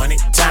money, money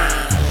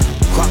time.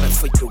 Crawling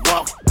for your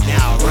walk,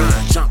 now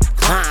run, jump,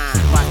 climb.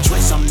 By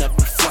choice, I'm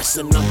never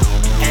forcing them.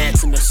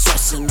 Ads in the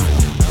sourcing them.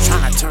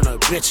 Tryna turn a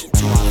bitch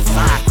into a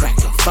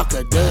firecracker. Fuck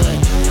a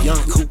dud,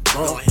 young coop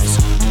boys.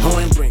 Go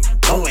and bring,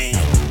 go in.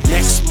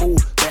 Next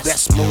move,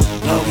 best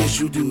move, long as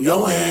you do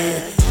your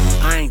hand.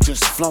 I ain't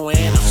just flowing,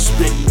 I'm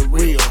spitting the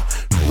real.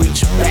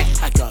 Reach back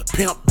like a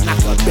pimp, knock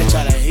a bitch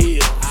out of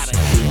heel.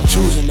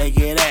 Choosing they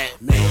get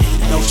at,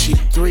 man, no cheap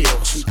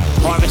thrills.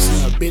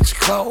 Harvesting a bitch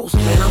clothes,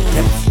 man, I'm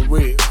pimping for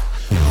real.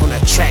 On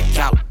that track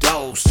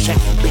outdoors,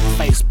 checking big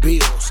face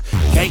bills.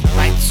 Gate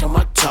lights on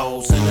my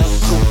toes, and a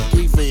coupe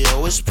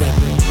reveal. It's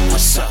pimpin'.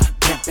 What's up,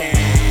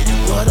 pimpin'?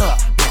 What up,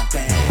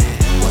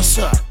 pimpin'? What's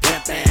up,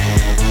 pimpin'?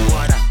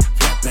 What up,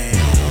 pimpin'?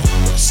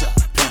 What's up,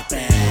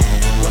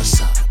 pimpin'?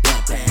 What's up,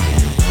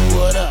 pimpin'?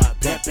 What up,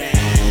 pimpin'?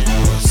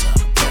 What's up,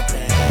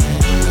 pimpin'?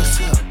 What's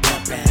up,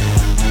 pimpin'?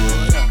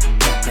 What up,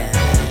 pimpin'?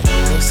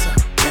 What's up,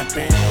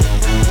 pimpin'?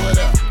 What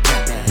up,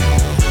 pimpin'?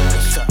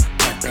 What's up,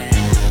 pimpin'?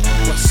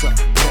 What's up,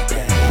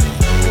 pimpin'?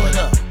 What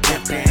up,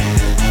 pimpin'?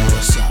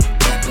 What's up,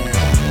 pimpin'?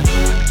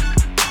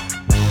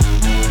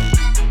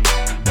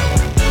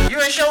 You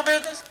in show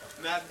business?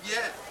 Not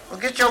yet. Well,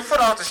 get your foot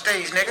off the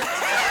stage, nigga.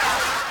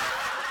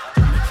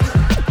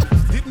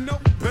 Didn't know,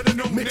 better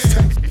know now.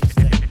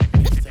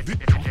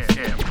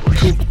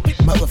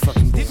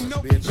 Motherfucking boys,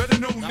 bitch. Better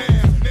know now.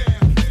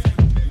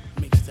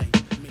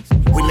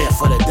 We live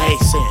for the day,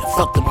 saying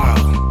fuck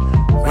tomorrow.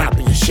 Run up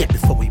in your shit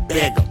before we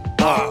beg or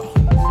borrow.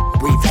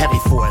 Breathe heavy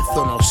for it,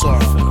 feel no sorrow.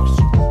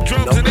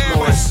 No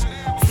remorse,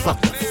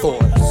 fuck the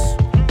force.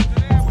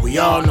 We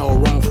all know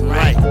wrong from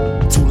right.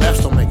 Two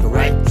lefts don't make a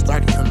right.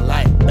 Start to come to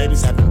light.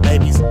 Babies having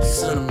babies,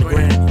 send them to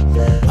granny.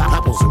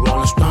 Popples are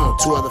rolling strong,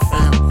 2 other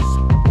families.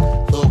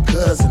 Little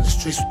cuz in the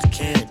streets with the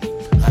candy.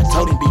 I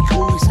told him be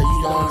cool, he said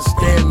you don't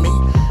understand me.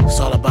 It's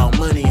all about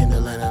money in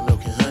the land of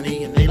milk and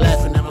honey. And they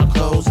laughing at my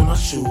clothes and my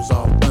shoes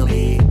all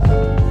bummy.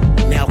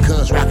 Now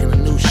cuz rocking the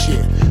new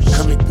shit.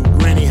 Coming through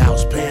granny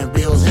house, paying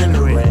bills in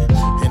the rent.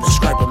 And the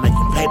scraper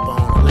making paper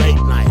on a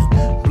late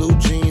night. Blue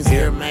jeans,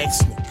 Air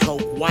Max, and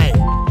coke white.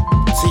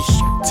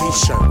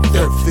 T-shirt,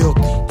 dirt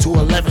filthy.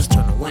 211s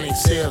turn to 1 8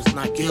 sales,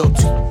 not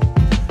guilty.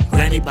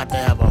 Granny about to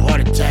have a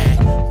heart attack.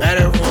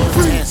 Better run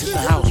fast at the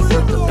house,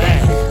 rip the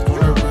bag.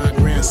 Gonna run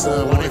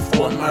grandson, wanted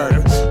for a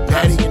murder.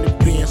 Daddy in the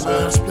pins,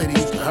 split, he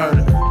used to hurt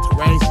her. To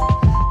raise him,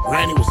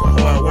 Granny was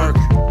a hard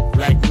worker.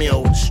 Black meal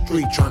in the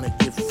street trying to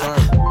get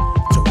further.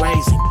 To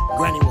raise him,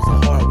 Granny was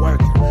a hard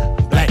worker.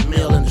 Black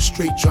meal in the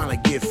street trying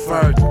to get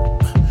further.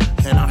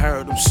 And I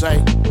heard him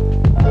say,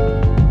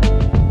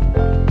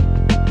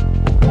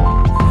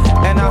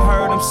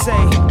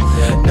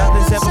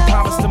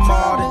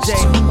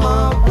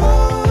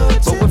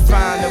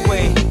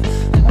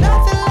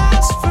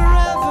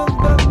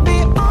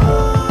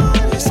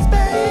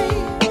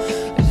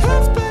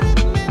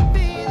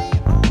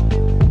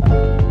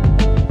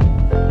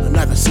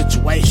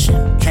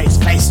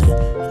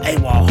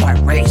 AWOL heart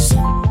racing.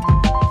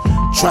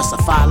 Trust a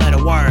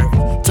 5-letter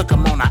word. Took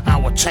him on an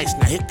hour chase,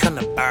 now here come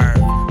the bird.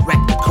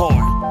 Wrecked the car,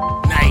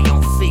 now he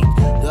on feet.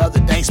 The other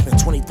day spent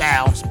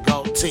 20,000, some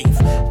gold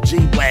teeth.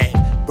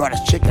 G-Wag, brought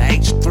his chick a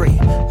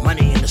H3.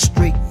 Money in the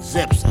street,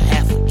 zips, a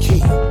half a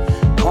key.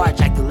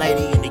 Carjacked the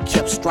lady and he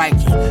kept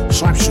striking.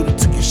 Sharpshooter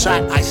took his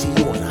shot,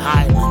 ICU in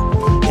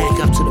Highland.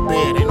 Handcuffed to the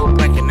bed, ain't no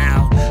breaking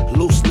out.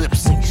 Loose lips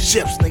sink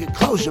ships, nigga,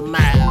 close your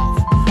mouth.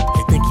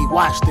 They think he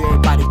watched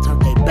everybody,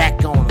 turned their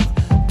back on him.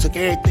 Took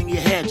everything you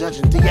had,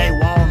 judging DA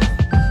want him.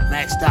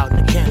 Maxed out in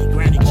the county,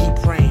 granny keep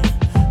praying.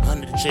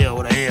 Under the jail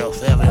with a L,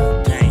 forever and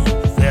a day,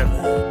 forever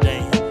and a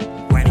day.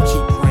 Granny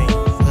keep praying,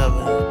 forever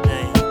and a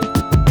day.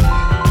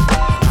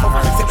 One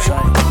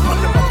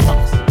of them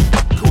motherfuckers,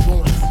 cool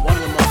boys, one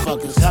of them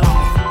motherfuckers, got on.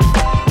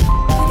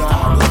 You know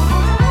how I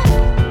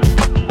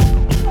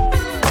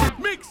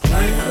do. Mix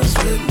players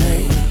with me,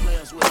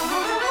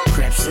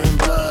 Crips and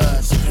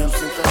Bloods,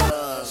 Pimps and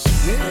Thugs,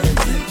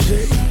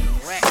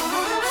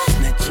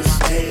 snitches,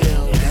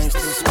 tail,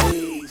 gangsters,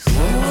 squeeze,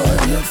 Lord,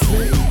 your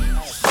face.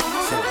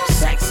 So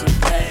sacks and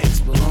bags,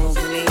 balloons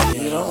and me.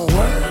 You don't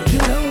work, you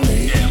don't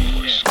need.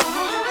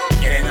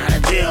 It ain't out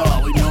of jail,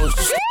 all we know is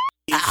the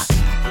I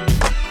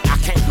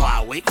can't go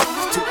out week.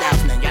 It's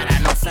 2000 and got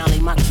out no family,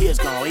 my kids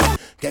gon' eat.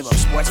 Gave up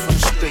sports for the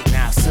street,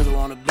 now I sizzle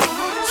on the beat.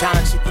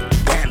 Challenge it,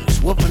 damage,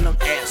 whooping them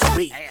ass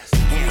beat.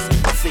 Hands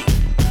and feet,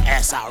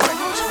 ass out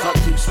records. Fuck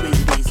you,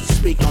 Speedy Bees,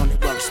 speak on it,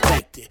 but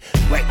respect it.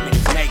 Break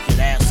niggas naked,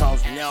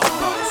 assholes and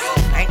elbows.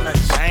 Ain't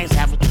nothing changed,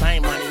 have a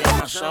thing, money on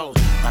my shows.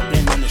 I've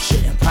been in the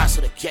shit and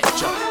pasta to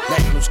catch up.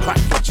 Letting loose crack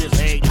bitches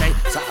every day,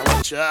 so I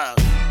wet you up.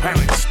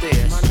 Permanent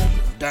stairs,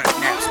 dirt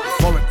naps.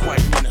 Before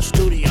recording in the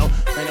studio,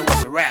 then it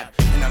was a rap.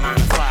 In the line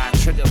of fire,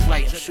 trigger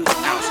play and shoot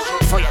outs.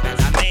 For you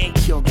that I mean,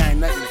 kill gang,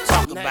 nothing to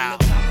talk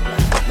about.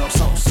 No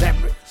soul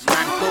separate,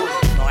 not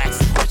included. No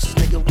asking questions,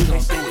 nigga, we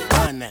gon' do it.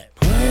 Done that.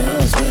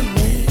 Players with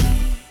me.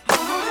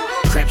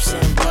 Crips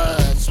and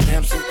Bloods,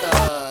 Pimps and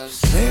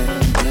Thugs,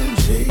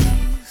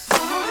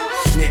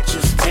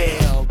 snitches,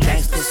 tail,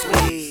 gangsters,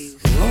 squeeze,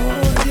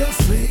 Lord, your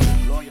feet.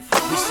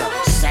 We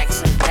sellin'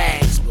 sacks and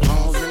bags,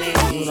 balloons and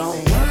eggs. You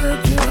don't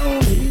work, you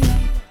don't eat.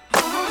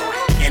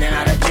 In and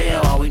out of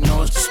jail, all we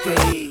know is the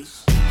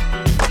streets.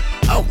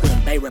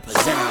 Oakland Bay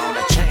representative on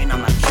the chain,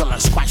 I'm a killer.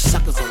 Squash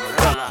suckers on the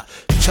rilla.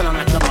 Chillin'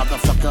 like a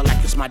motherfucker,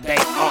 like it's my day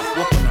off.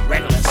 Whoopin' the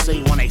regular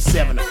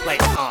C187 to play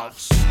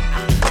offs.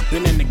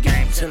 Been in the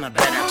game till I'm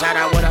better. Shout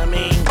out what I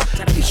mean.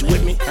 Is you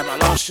with me? Have I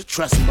lost your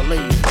trust and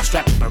believe?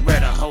 Strap a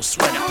Beretta, whole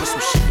sweater, put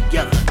some shit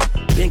together.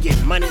 Been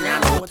getting money, now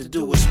I know what to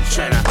do with some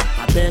cheddar.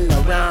 I've been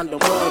around the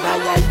world,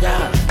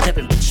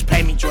 pimpin' bitches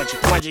pay me, Georgia,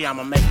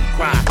 I'ma make them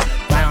cry.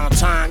 Right on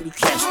time, you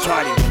catch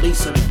tardy.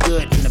 Release of the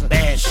good and the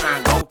bad,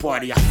 shine, go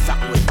party. I fuck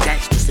with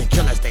gangsters and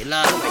killers, they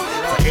love me.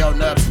 For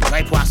L-Nubs and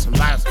Ray Pots and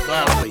bottles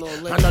above me.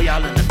 I know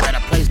y'all in a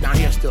better place down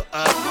here, still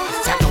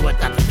ugly. Tackle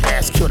without the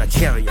past, kill the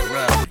carrier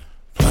rugby.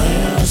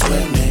 Players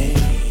with me.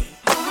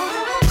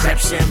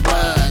 Crips and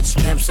Bloods,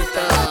 Pimps and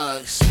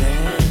Thugs,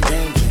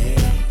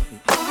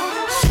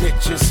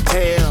 snitches,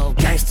 tail,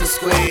 gangsters,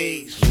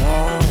 squeeze,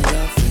 Lord,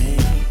 your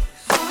face.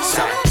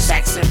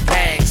 Sacks and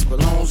bags,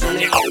 balloons and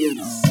eggs.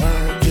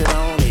 Work it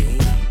on it.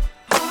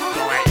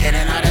 Going in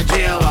and out of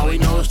jail, all we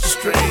know is the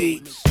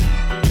streets.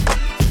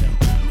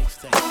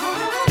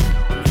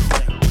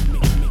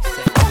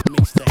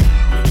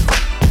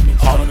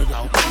 All on the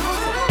dough.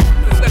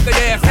 Let's let the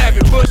ass have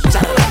it, Bush.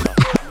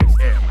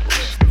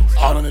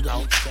 All on the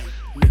dough.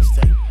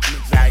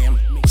 Volume.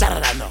 Shout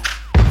out, I know.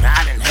 Now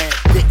I done had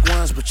thick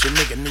ones, but your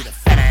nigga need a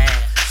fat ass.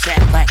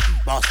 Shaq Black,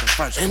 Boston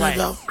first class. In the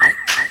dough.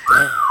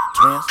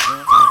 Twins.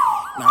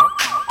 No.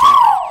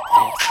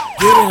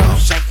 Get it on.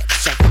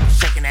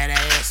 Shaking that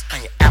ass. On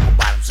your apple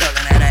bottom,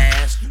 sucking that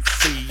ass. You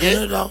see it. In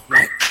the dough.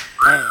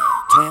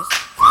 Twins.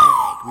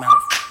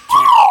 Mouth.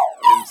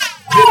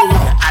 Get it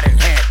on. I done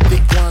had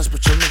thick ones,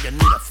 but your nigga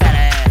need a fat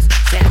ass.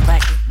 Shaq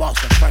Black,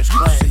 Boston first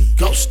class.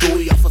 Go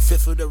Stewie off a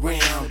fifth of the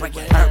rim.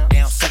 Breaking her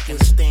down, sucking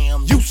the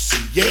stem. You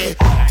see, yeah.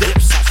 Dip,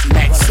 saucy,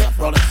 max, set,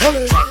 rolling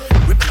hood.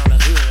 Ripping on the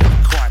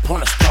hood, car,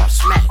 porn star,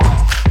 smack.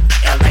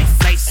 LA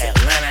face,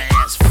 Atlanta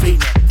ass, feeding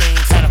that thing.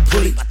 Had a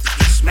putty, about to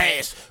get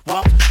smashed.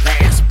 Walk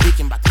past,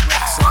 peeking about the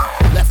racks.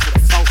 Left with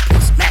a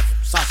 4-piece, smack him.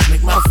 Sausage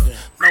McMuffin,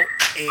 no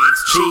eggs,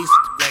 cheese,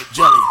 grape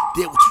jelly.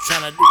 Did what you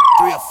tryna do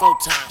 3 or 4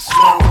 times.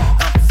 Slow,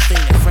 I'm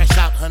fiending, fresh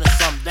out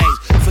 100-some days.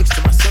 Flicks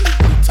to my celly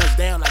when we touch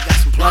down, I got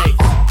some plays.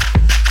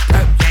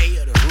 Perp gay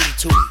or the Rudy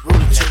Tooty.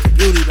 Rudy Tooty,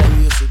 beauty,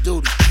 baby, it's a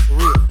duty. For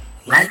real.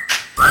 Like,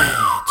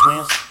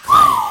 twins,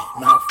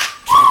 mouth,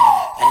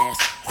 ass.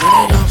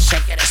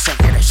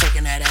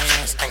 Shaking that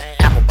ass.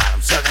 Apple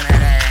bottom, sucking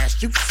that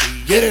ass. You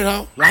see, get it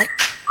on. Like,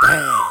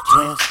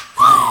 twins,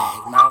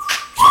 mouth,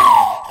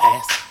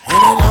 ass.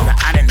 Now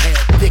I done had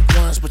thick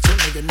ones, but your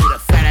nigga need a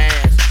fat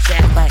ass.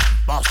 Shaq Black,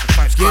 Boston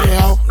first. Get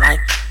it on. Like,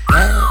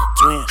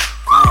 twins,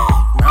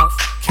 mouth,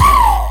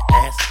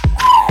 ass.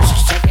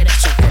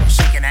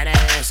 Shaking that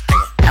ass.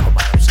 Apple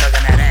bottom,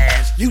 sucking that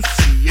ass. You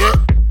see it.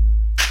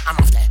 I'm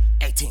off that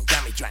 18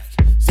 gummy drink.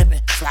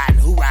 Zipping, sliding,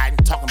 who riding,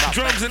 talking about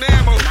drums and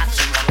ammo.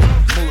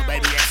 Mozzarella, move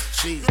baby ass.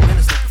 cheese.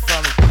 Minutes looking for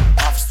me.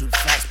 Office through the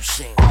fax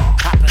machine.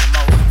 Popping them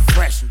over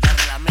fresh. You know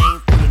what I mean?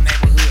 Through the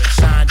neighborhood.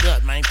 Shined up,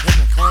 man. Pink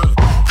and clean.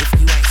 If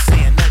you ain't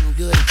saying nothing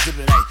good,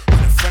 exhibit A.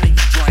 In the front of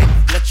your joint.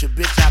 Let your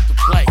bitch out the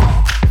play.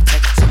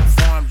 Take it to the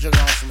farm, jug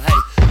on some hay.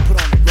 Put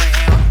on the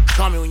Greyhound.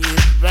 Call me when you hit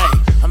the bay.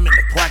 I'm in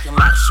the parking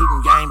lot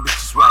shooting game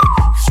bitches right.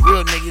 Cause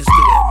real niggas do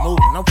it.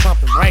 Moving, no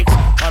pumping brakes.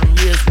 All them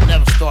years we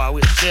never start.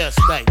 We'll share a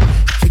state.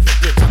 Kick your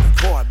bitch on the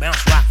court.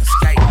 Bounce, rock, and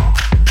skate.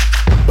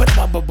 But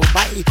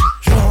bite,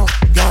 gone.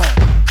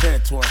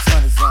 Territory,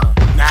 sunny zone.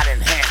 Not in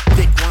half,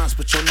 thick ones,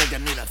 but your nigga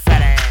need a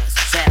fat ass.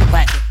 Sad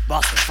placket,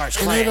 Boston first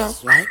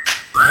class, right?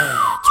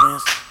 Yeah,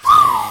 twins,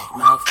 flag,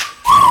 mouth,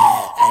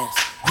 ass.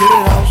 Get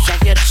it on,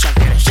 shake it,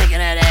 shaking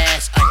that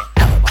ass.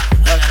 Everybody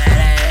hugging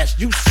that ass.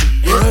 You see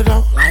it, get it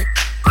on, like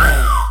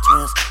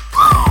twins,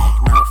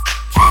 flag, mouth,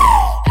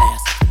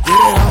 ass. Get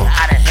it on.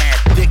 I done had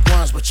thick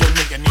ones, but your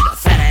nigga need a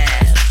fat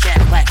ass. Sad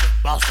placket,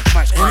 Boston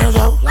first class,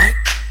 like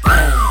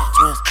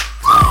twins.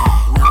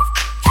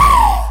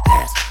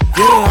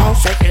 Get it on,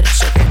 shaking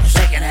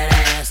that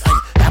ass.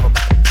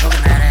 Everybody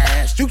hugging that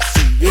ass. You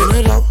see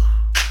it on.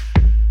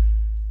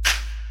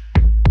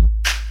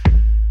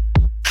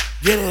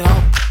 Get it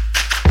on.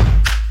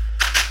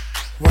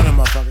 One of them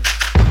motherfuckers.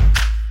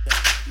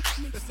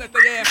 Let's let the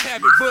ass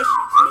have it, Bush.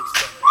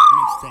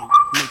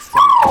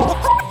 Mixtape.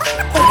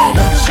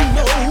 She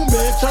know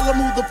me, tell them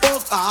who the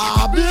fuck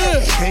I be.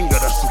 King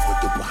of the super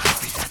duper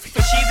happy. For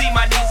cheesy,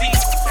 my kneesy.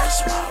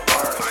 That's my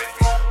word.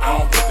 I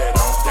don't put that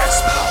on. That's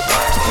my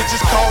word.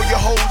 Bitches call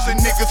your hoes and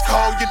niggas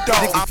call your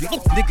dogs.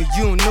 Nigga,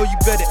 you don't know, you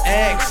better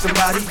ask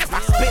somebody.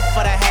 Spit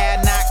for the hair,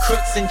 not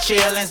crooks and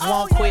chillins.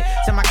 Won't quit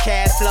till my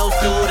cash flows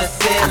through the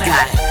ceiling. I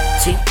got it.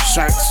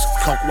 T-shirts,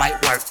 coke white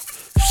work.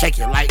 Shake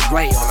it like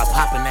gray on a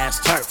poppin' ass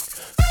turf.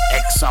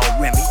 XO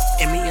Remy,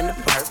 Emmy in the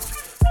perp.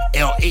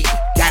 LE,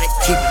 got it,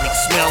 keep it, nigga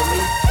smell me.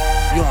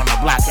 You on the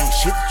block, ain't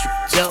shit that you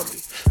can tell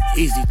me.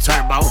 Easy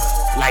turbo,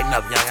 lighten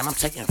up young, and I'm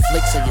taking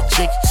flicks of your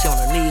chick. She on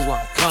her knees while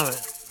I'm coming.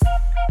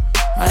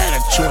 I had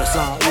a choice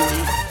on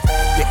Ooey,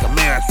 Dick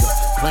America,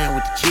 playing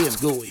with the kids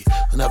gooey.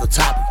 Another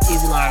topic,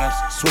 easy learners,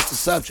 switch the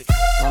subject.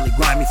 Only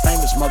grimy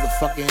famous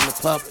motherfucker in the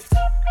public.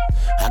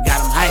 I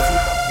got him hyphy,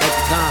 make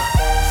it calm.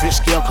 Fish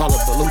scale call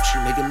it Belucci,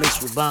 nigga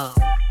mixed with bomb.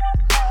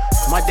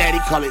 My daddy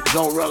call it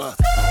Gorilla.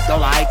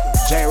 Dola Ike,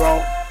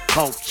 J-Roll,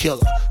 Cold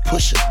Killer,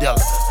 Pusha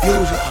Dilla.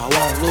 Use it, I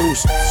won't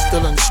lose it.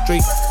 Still in the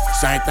street,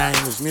 same thing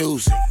as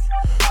music.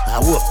 I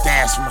whooped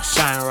ass for my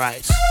shine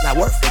rights. Now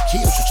work for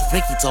kills with your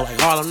pinky toe like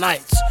Harlem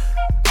Nights.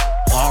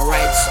 All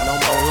rights, no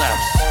more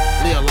lefts.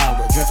 Live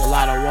longer, drink a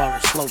lot of water,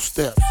 slow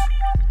steps.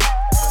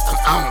 I'm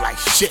on like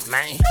shit,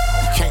 man.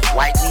 You can't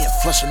wipe me and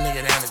flush a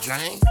nigga down the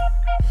drain.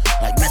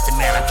 Like Method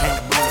Man, I came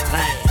to bring the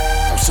pain.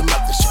 On some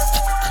other shit,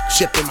 a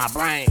chip in my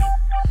brain.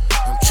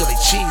 I'm chili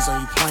cheese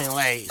on you plain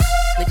lays.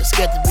 Niggas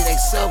scared to be they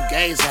self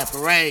gays at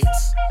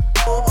parades.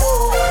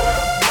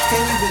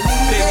 Can you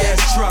believe big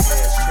ass truck,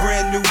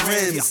 brand new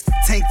rims,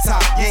 tank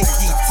top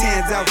Yankee,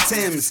 tanned out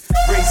Timbs,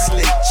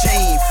 bracelet,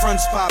 chain,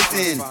 fronts popped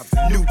in,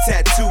 new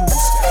tattoos,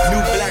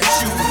 new black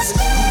shoes,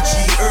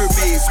 Gucci,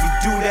 Hermes, we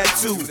do that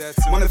too.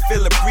 Wanna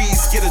feel a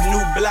breeze, get a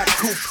new black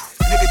coupe.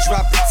 Nigga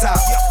drop the top,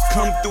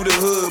 come through the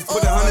hood,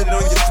 put 100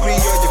 on your 3 or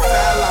your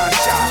Fallon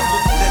shop.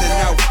 Linen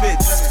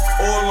outfits,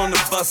 all on the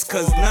bus,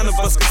 cause none of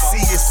us can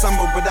see it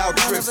summer without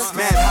trips.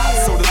 Mad hot,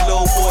 so the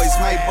little boys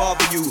might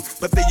bother you,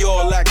 but they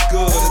all act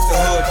good at the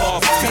hood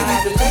barbecue. Can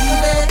you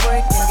believe it?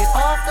 Break and get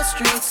off the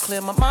streets,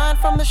 clear my mind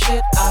from the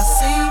shit I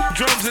see.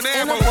 Drums and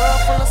In ammo. a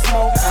world full of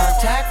smoke,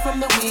 contact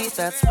from the weed,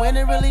 that's when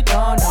it really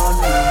dawned on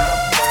me.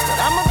 But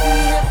I'ma be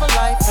here for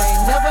life,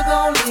 ain't never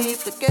gonna leave.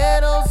 The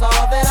ghetto's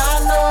all that I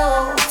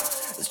know.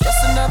 It's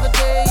just another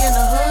day in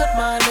the hood,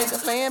 my nigga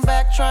laying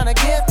back trying to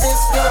get this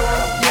dough.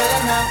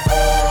 Yeah, now,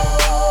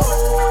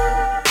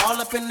 all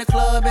up in the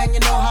club and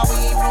you know how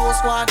we roll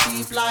squad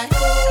deep like,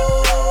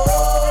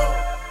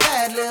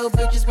 bad little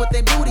bitches with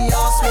their booty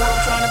all swole,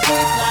 I'm trying to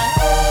beat like,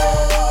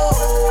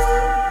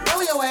 know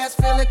your ass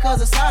feel it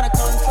cause it's out of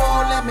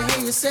control. Let me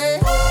hear you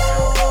say,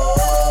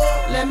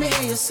 let me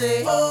hear you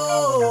say, So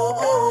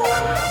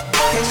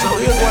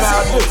here's what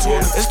I'll do.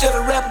 Instead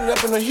of wrapping it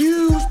up in a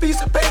huge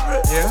piece of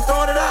paper and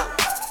throwing it out,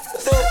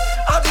 then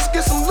I'll just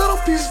get some little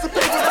pieces of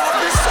paper out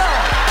this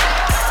side.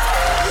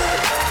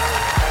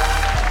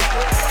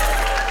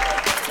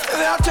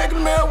 And then I'll take the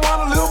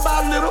marijuana little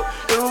by little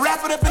and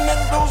wrap it up in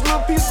those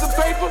little pieces of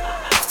paper,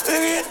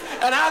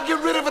 and I'll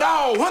get rid of it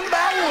all one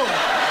by one.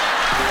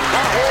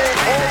 My whole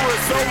aura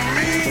is so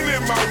mean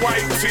in my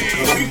white tee.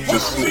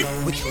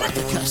 We can like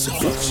the cuss of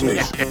fuck.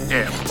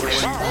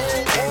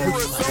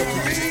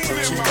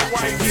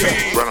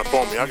 Run up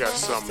on me, I got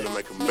something to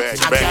make them back.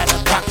 I got a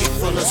pocket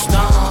full of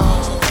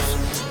stones.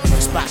 If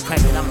the spot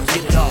cracking, I'ma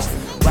get it off.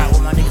 Ride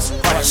with my niggas,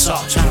 all that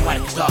salt, tryna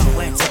wipe the dog.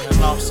 We ain't taking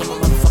it off, some of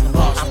motherfucking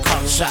balls. I'm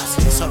calling shots,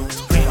 so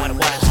green while the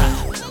water's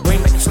hot.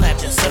 Green make a slap,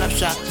 then set up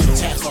shop.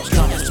 Task force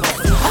come, that's the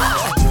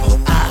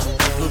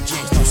motherfucking blue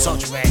jeans, no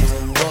soldier rags,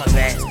 blowing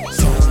bags.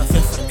 So on the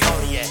fifth for the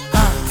cognac.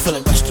 Feel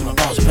it rush to my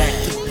balls back.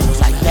 It was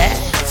like that.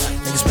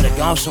 Niggas better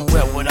go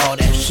somewhere with all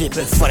that shit. shit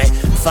before they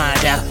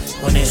find out.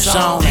 When it's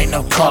on, ain't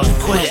no calling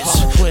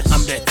quits.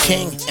 I'm the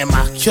king, and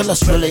my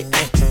killers really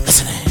ain't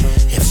listening.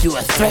 If you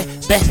a threat,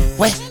 bet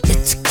where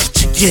it's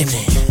getting.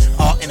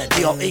 All in a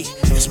DOE,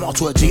 it's more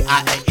to a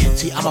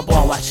GIANT. I'm a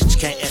boy, watch it, you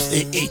can't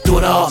SDE. Do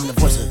it all, I'm the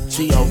voice of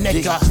G.O.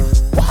 Nigga.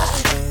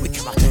 Why? We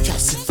come out the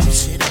cast and fuck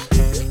shit up.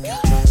 Nigga.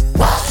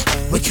 Why?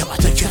 We come out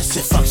the cast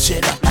and fuck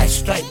shit up like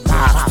straight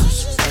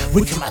mobsters.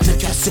 We come out the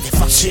cast and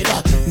fuck shit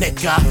up,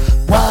 nigga.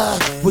 Why?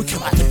 We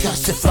come out the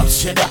cast and fuck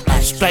shit up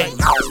like straight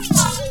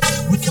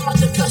mobsters. We come out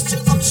the cast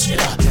and fuck shit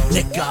up,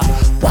 nigga.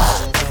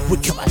 Why? We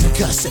come out the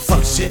cast and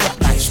fuck shit up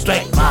like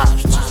straight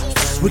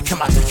mobsters. We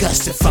come out the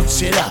guts and fuck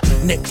shit up,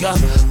 nigga.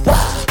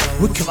 Why?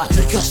 We come out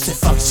the guts and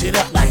fuck shit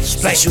up like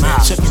straight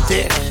mobsters. Took it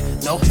there,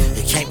 no,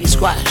 it can't be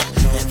squashed.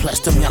 And plus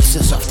them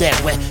youngsters off that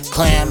wet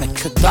clam and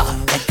cooked up.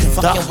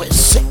 Fucking with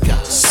sicker.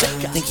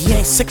 Think he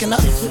ain't sick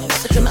enough?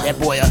 That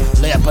boy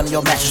lay up under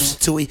your mattress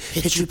till he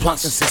hit you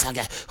punks. And since I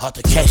got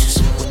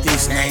altercations with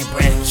these name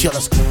brand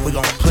killers, we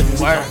gon' put in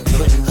work,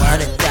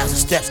 100,000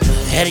 steps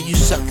ahead of you,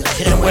 sucker.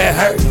 Hit him where it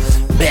hurt.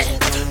 Bet,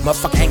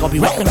 motherfucker ain't gon' be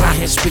walking around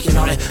here speaking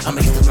on it. I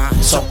make the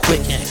line so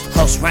quick and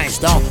close range,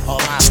 don't all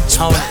my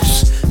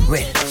toners.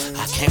 Red,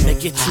 I came to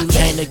get you,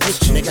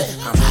 nigga.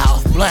 I'm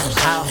half blind,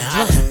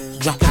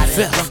 drunk and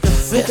fifth.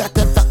 We got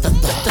the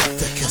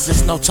cause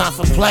there's no time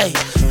for play.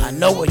 I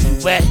know where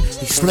you at.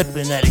 He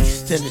slipping at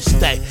extended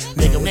stay.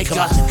 Nigga, we come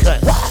out the cut.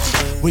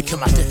 We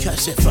come out the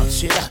cut and fuck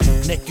shit up,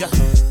 nigga.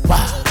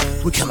 Why?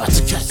 We come out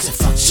the cut and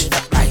fuck shit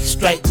up like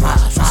straight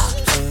mobs.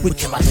 We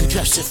come out the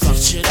cut and fuck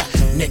shit up,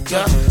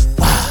 nigga.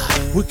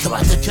 Why? We come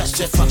out the cut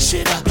and fuck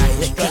shit up like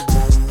nigga.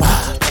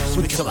 Why?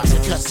 We come out the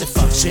cut and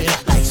fuck shit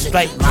up like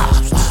straight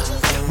mobs.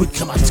 We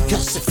come out the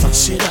cut and fuck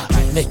shit up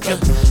like nigga.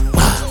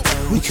 Why?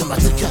 We come out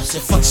the guts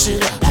and fuck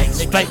shit up like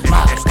straight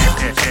mobs.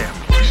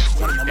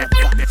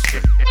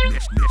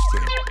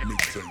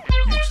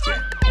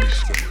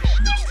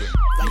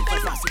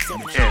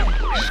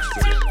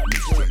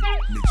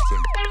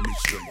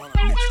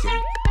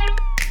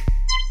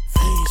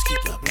 Fiends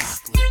keep the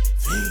block lit.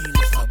 Fiend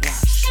if I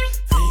block shit.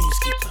 Fiends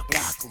keep the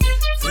block lit.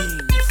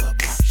 Fiend if I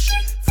block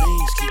shit.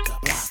 Fiends keep the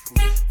block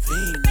lit.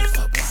 Fiend if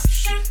I block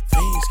shit.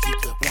 Fiends keep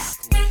the block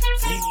lit.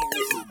 Fiend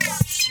if I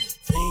block shit.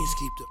 Fiends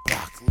keep the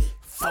block lit.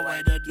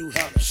 Forward to do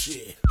hella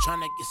shit.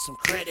 Tryna get some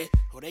credit,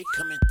 or they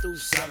coming through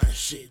selling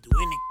shit. Do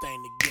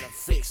anything to get a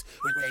fix.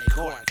 Rent they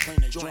car, clean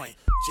the joint.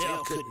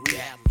 Jail couldn't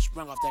rehab them.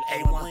 Sprung off that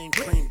A1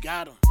 cream,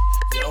 got them.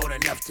 You're old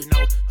enough to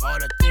know all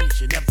the things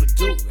you never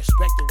do.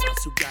 Respect the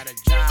ones who got a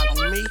job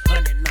on me.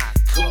 100 not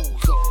cool.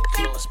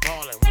 Keep us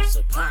ballin' once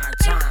upon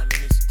a time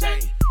in this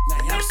day.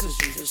 Now youngsters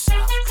use this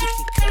out.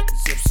 Cookie cut and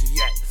zipsy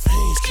yak.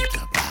 Fiends keep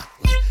the block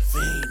lit.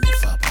 Fiend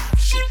if I block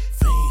shit.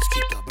 Fiends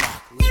keep the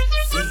block lit.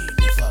 Fiend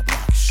if I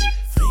block shit.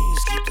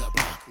 Fiends keep the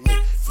block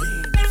lit.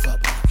 Fiend if I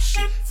block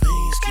shit.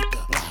 Fiends keep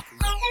the block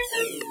lit.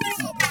 Fiend if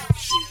I block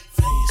shit.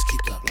 Fiends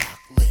keep the block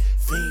lit.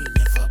 Fiend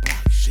if I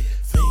block shit.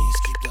 Fiends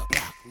keep the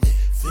block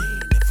lit.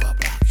 Fiend if I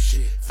block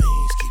shit.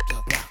 Fiends keep the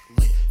block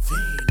lit.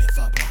 Fiend if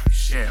I block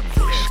shit.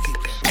 Fiends keep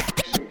the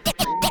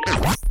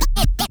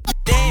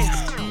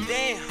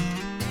Damn.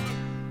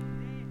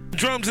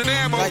 Drums and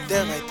ammo. Right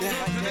there.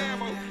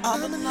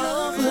 I'm in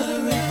love with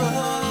the river.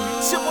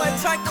 It's your boy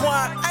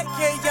Taekwon,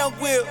 aka Young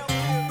Will.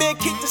 Ben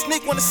Keak the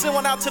Sneak, wanna send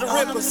one out to the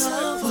Rippers.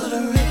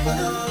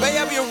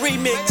 Baby, a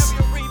remix.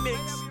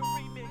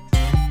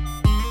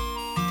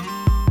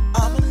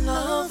 I'm in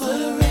love with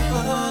the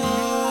river.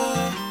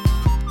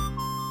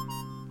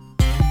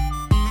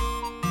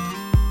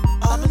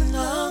 I'm in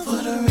love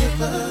with the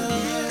river.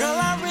 Girl,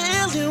 I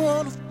really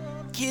wanna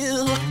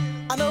you.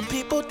 I know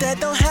people that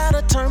don't have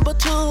a turn, but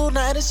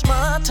tonight it's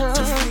my turn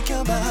to freak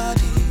your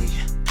body.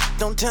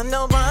 Don't tell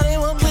nobody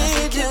what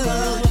we do.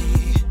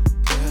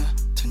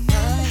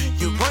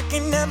 You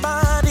working that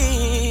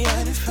body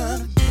right in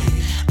front of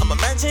me. I'm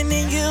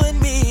imagining you and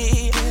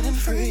me getting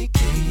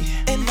freaky.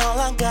 And all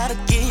I gotta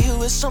give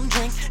you is some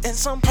drink and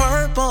some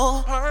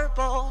purple.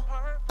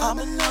 I'm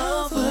in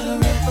love with a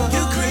river.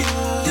 You creep,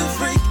 you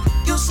freak,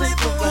 you sleep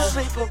around.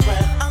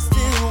 I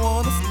still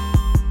wanna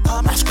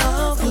I'm in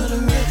love with a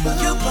river.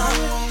 You pop,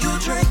 you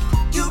drink,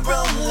 you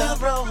roll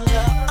up.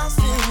 I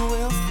still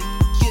will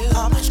you.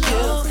 I'm in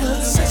love with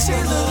a sexy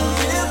little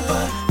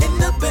river in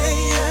the Bay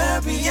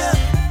Area.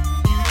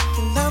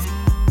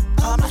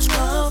 I'm in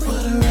love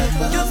with a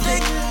river. You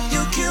think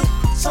you cute,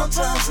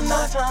 sometimes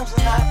not.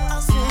 I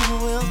still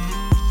will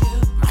you.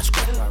 My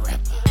scripper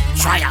rapper.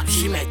 Try out,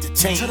 she made the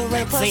team. She love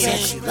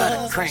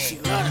the cream. She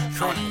love the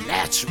cream.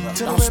 Natural.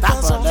 Don't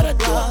stop her, let her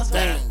do her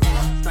thing.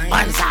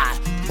 Banzai,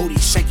 booty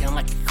shaking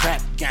like a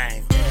crap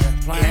game.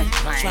 Playing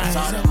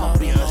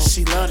automobiles,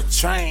 she love the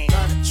train.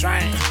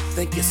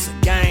 Think it's a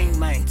gang,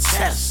 man.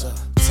 Tessa,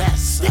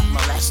 Dick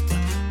molester,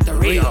 the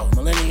Rio,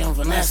 Millennium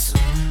Vanessa.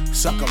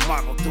 Suck a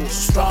marble through a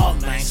straw,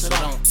 man, so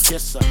don't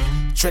kiss her.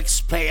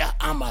 Tricks player,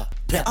 I'm a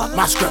pimp.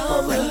 My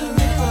scripper rapper.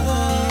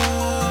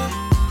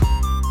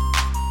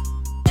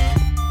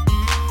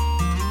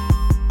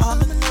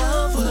 I'm in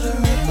love with a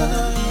river.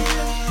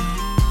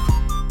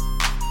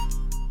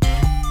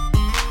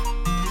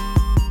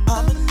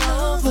 I'm in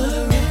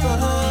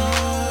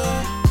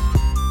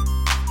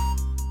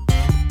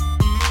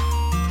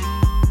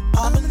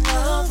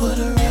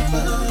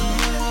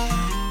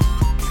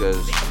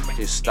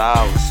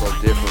style is so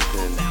different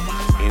than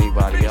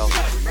anybody else.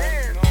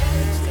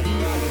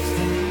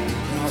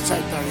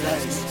 Take 30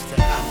 days.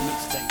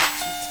 Mixtape.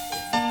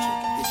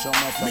 Get your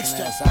motherfucking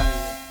ass out of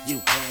here.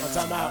 You. I'm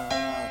talking about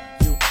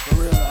you. For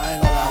real, I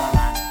ain't gonna lie.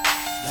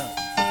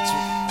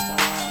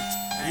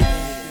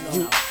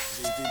 You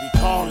be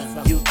calling.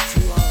 You.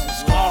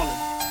 It's calling.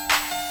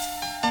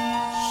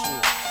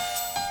 Shit.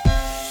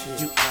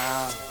 You.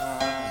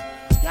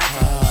 Y'all take a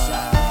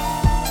shot.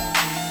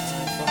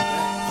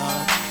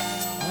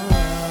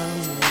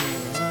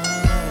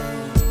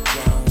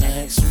 Don't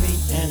ask me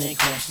any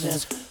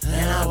questions.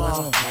 And I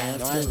won't have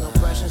to ask no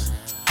questions.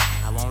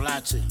 I won't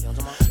lie to you. You know what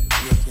I'm talking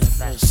about? Looking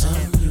for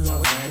something you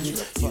want to do.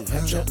 You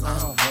have your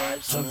own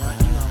words. You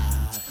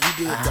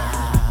did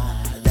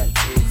that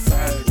too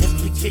far. If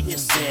you kick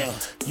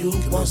yourself, you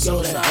won't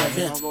go to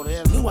heaven.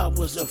 Knew I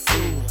was a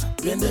fool.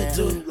 Been the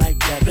dude like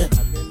Devin.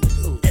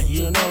 And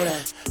you know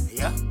that.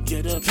 Yeah.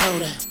 Get a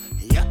coda.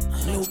 Yeah.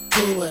 You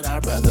cool, but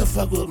I'd rather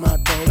fuck with my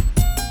daughter.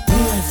 You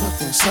ain't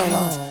fucking so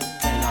long.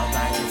 Can't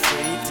nobody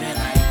freak me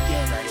like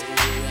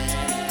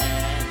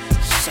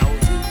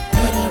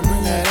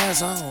bring that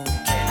ass on.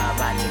 Can't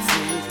nobody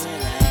freak me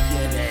like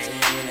you did.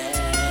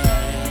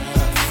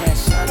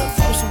 Fresh out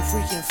of some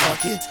freaking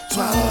fuck it.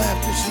 Swallow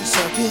after she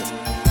suck it.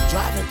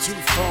 Driving too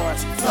far,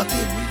 fuck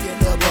it, we get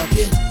the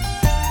bucket.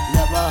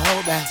 Never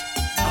hold back,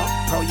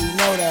 bro, you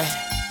know that.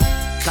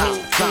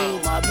 Cool,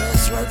 my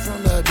best work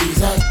from the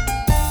BZ.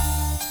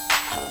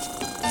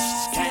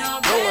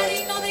 Can't do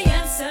it. Know the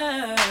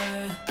answer.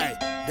 Hey,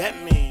 that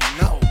mean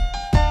no.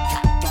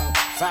 Cock on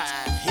 5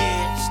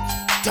 heads,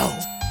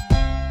 don't.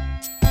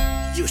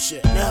 You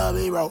should never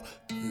be broke.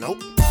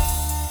 Nope.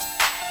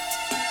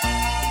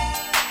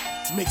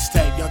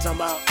 Mixtape, y'all talking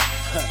about?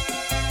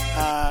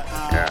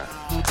 Yeah,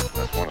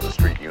 that's one of the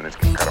street units.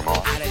 Can cut them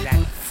off. How did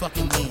that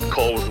fucking mean?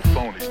 Cole was a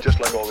phony, just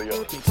like all the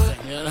others.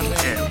 You know what I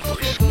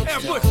mean?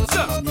 Ambush, what's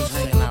up? I'm just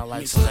hanging out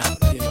like snap,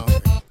 you know.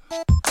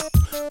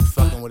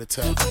 Fucking with a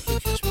tough.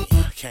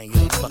 I can't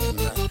get a fucking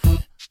nothing.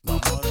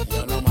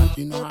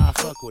 You know how I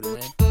fuck with it,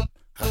 man.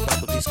 I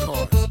fuck with these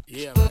cars.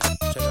 Yeah, man.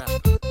 Check it out.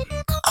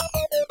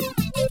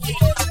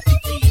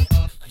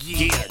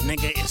 Yeah,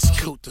 nigga, it's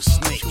cool to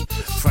sneak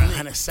from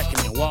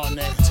 102nd and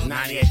Walnut to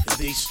 98th and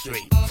D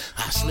Street.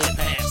 I slip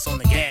ass on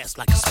the gas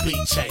like a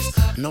speed chase,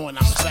 knowing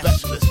I'm a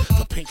specialist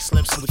for pink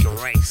slips with the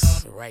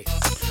race.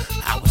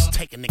 I was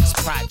taking niggas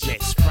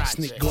projects,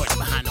 sneak Gordon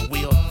behind the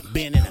wheel,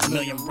 been in a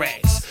million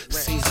racks.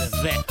 Seasoned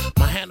vet,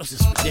 my handles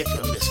is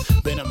ridiculous.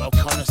 Been in more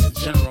corners than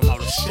General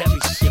Motors Chevy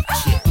ship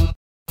shit.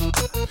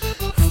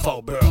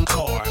 4-barrel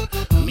car,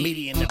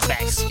 meaty in the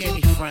back,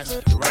 skinny fronts,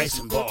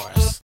 racing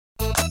bars.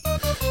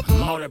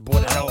 Motor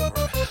boarded over,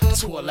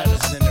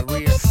 211s in the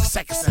rear,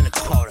 seconds in the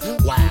quarter.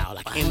 Wow,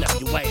 like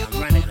NWA,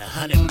 I'm running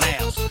 100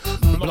 miles.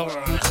 Blower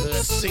on the hood,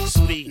 6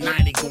 speed,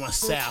 90 going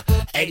south,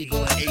 80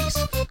 going east,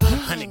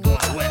 100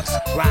 going west.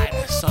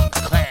 Riding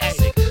something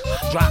classic,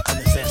 dropping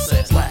this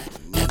SS. What?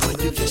 And when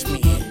you just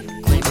me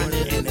in, clean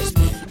running in this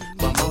bin,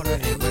 my motor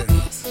and rear.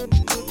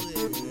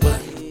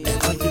 What?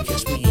 And when you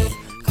just me in,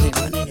 clean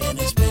running in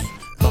this bin,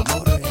 my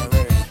motor and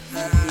rear.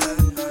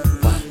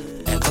 What?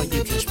 And when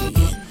you catch me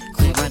in,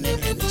 clean running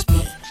in this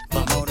bin,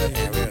 my motor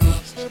and rear.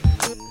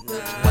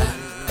 What?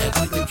 And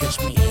when you catch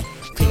me in,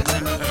 clean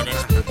running in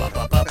this bin,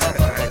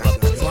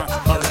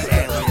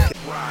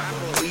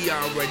 we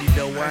already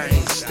know I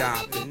ain't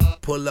stopping.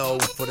 Pull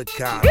over for the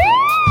cop.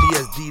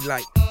 PSD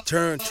like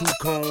turn 2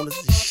 corners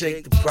and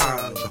shake the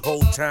problem. The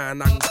whole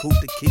time I can coop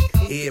the kick,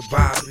 head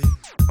bobbing.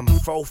 I'm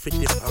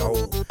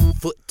 454,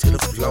 foot to the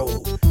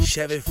floor.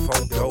 Chevy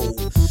 4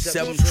 doors,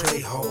 7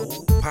 tray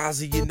hole.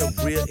 Posse in the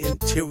rear,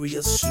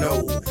 interior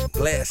snow.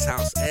 Glass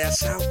house,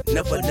 ass out,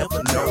 never know.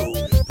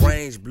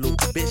 Brains blue,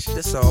 bitch,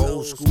 this a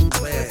old school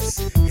class.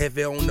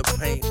 Heavy on the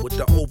paint with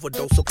the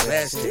overdose of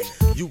plastic.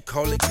 You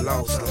call it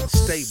gloss,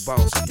 stay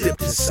boss,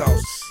 dipped in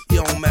sauce.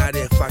 It don't matter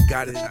if I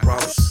got it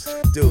gross.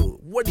 Dude,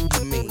 what do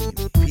you mean?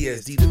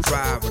 PSD the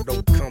driver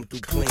don't come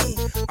through clean.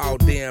 All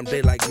damn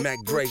day like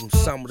Mac Dre from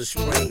some of the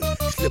spring.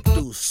 Slip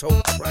through so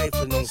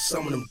trifling on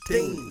some of them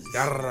things.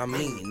 Got what I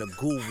mean? The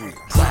guru,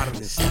 hotter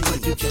than steam.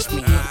 When you catch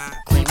me in,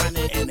 clean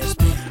running in this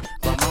bin,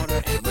 my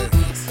motor and rear.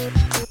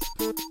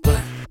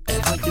 What?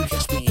 And when you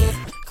catch me in,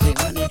 clean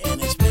running in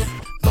this bin,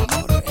 my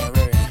motor and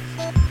rear.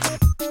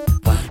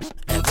 What?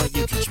 And when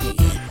you catch me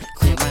in,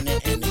 clean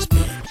running in this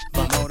bin,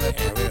 my motor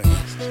and rear.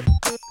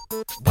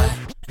 What?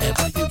 And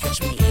when you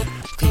catch me in,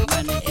 clean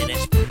running in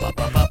this bin, motor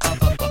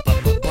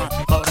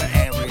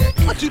and rear.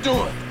 What you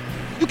doing?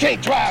 You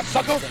can't drive,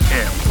 sucker.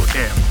 Ambush.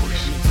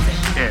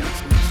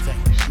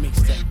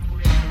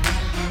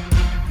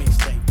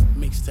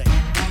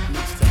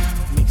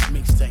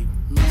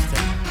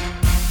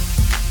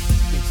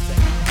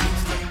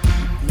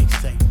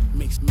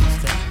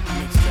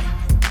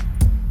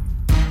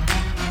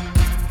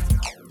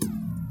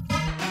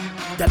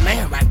 The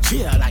man right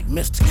here like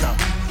Mystico.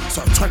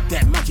 So twerk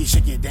that monkey,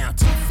 shake it down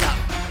to the floor.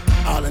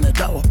 All in the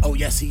dough, oh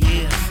yes he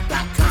is.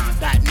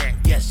 .com.net,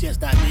 yes,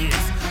 that is.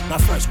 My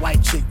first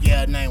white chick,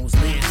 yeah, her name was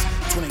Liz.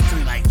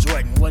 23 like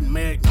Jordan, wasn't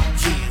married, no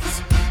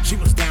kids. She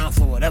was down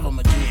for whatever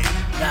my jig.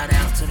 Bow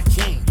down to the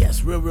king,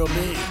 yes, real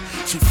big.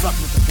 She fucked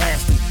with the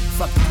bastard,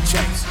 fucked with the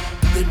checks.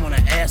 Didn't want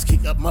to ass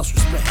kick up, must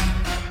respect.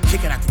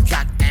 Kick it out the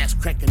cock, ass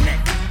crack the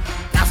neck.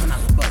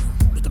 $1,000 buzzer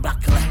with the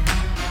block collect.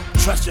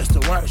 Trust just the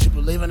word, she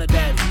believe in her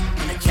daddy.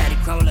 In the caddy,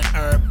 crumbling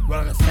herb,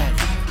 rolling the fatty.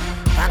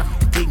 Bottom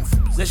competing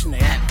for position they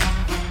at me.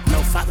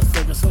 No father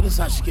figure, so this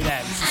how she get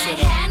at me. She said, I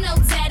ain't had no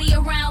daddy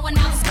around when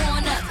I was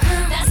growing up.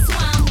 That's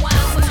why I'm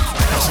wild when I'm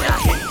I said, I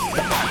hit you.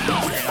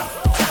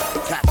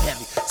 Cop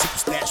heavy, super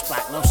stash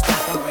spot, no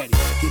stop, I'm ready.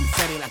 Getting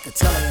fatty like a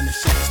teller in the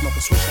shack. Smoke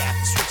a switcher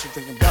after switcher,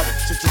 drinking double.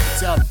 Just you can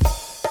tell me.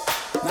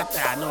 Not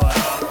that I know it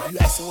all. You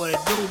asking what it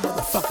do,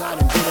 motherfucker, I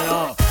done did it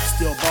all.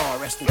 Still ball,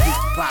 rest in peace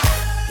to pop.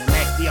 The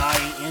Mac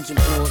DRE, engine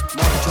pulled,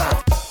 motor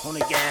drop. On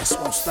the gas,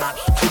 won't stop,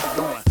 keep it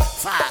going.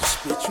 Fire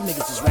spit, you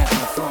niggas is rapping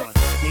and throwing.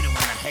 Need it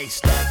when I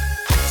haystack.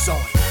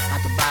 Sewing,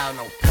 not to buy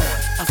no porn.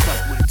 I fuck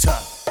with it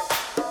tough.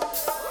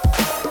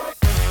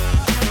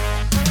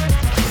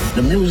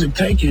 The music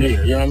take you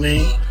there, you know what I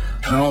mean?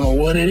 I don't know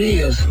what it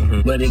is,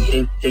 but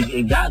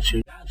it got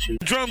you.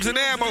 Drums and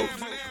ammo.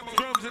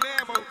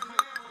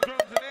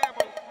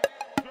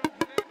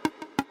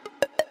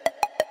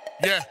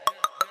 Yeah.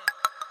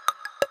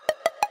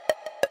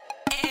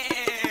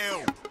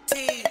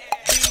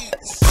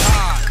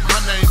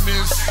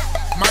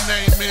 My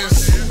name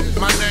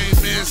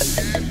is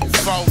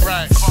Faux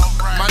Rack.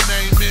 My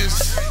name is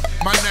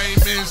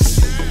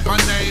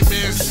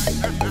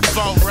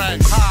Faux Rack.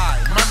 Hi,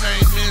 my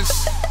name is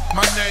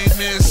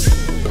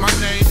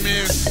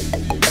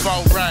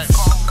Faux Rack.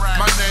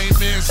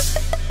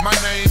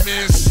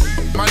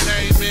 My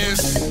name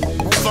is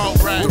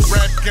Faux Rack. The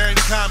rap gang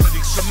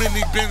comedy, so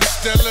many Ben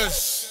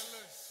Stillers.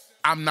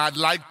 I'm not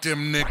like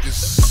them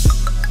niggas.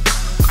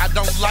 I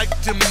don't like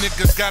them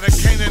niggas. Got a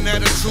Canaan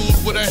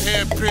attitude with a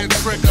hairpin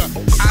trigger.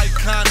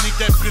 Icon, need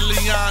that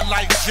billion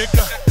like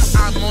Jigger.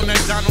 I'm on that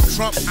Donald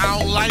Trump, I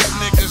don't like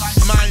niggas.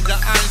 Mind the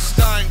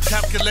Einstein,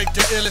 calculate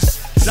the illest.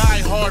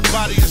 Die hard,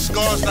 body and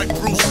scars like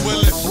Bruce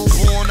Willis.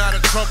 Born out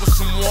of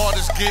troublesome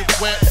waters, get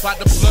wet by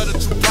the blood of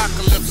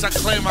Tupacalypse. I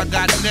claim I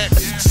got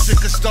next.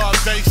 Sick of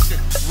starvation,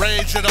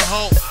 rage of the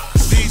hope.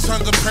 These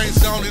hunger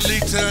pains only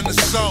lead to an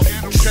assault.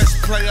 Chess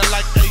player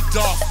like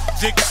Adolf,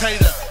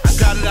 dictator. I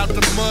got it out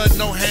the mud,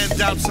 no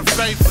handouts or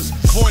favors.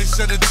 Voice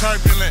of the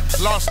turbulent,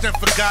 lost and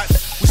forgotten.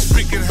 We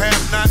speaking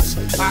have-nots,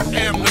 I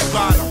am the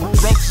bottom.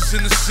 Roaches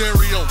in the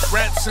cereal,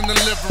 rats in the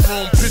living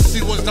room.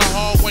 Pissy was the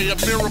hallway, a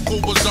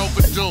miracle was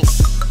overdue.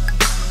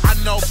 I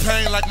know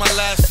pain like my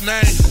last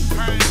name.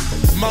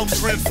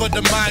 Motrin for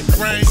the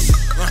migraine.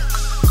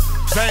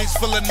 Veins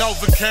full of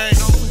Novocaine.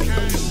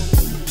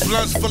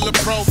 Blunts full of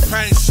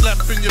propane,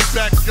 slept in your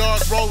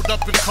backyard, rolled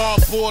up in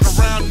cardboard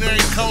around there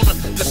in Kona.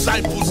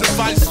 Disciples and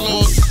vice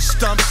lords,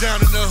 stumped down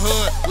in the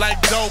hood like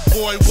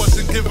Doughboy.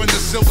 Wasn't given a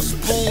silver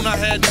spoon, I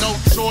had no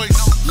choice.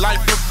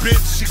 Life a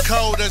bitch, she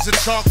cold as a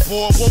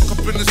chalkboard. Woke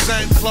up in the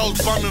same clothes,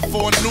 bumming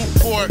for a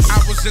Newport. I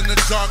was in the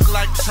dark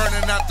like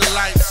turning out the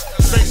lights.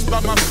 Faced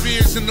by my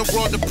fears in the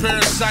world of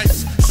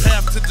parasites.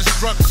 Path to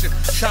destruction,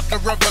 chapter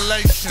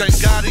Revelation.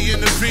 Thank God he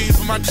intervened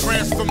for my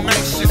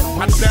transformation.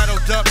 I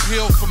battled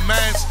uphill for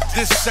man's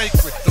this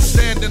sacred. Don't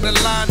stand in the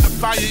line to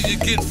fire, you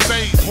get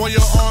fade. Boy,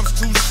 your arms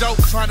too short,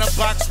 trying to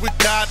box with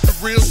God. The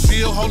real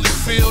deal,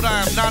 Holyfield,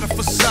 I am not a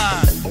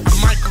facade. I'm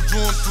Michael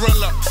doing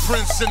Thriller,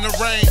 Prince in the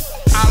rain.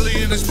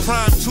 Ali in his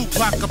prime,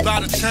 Tupac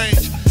about to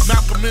change.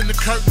 Malcolm in the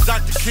curtain,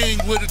 Dr.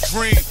 King with a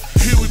dream.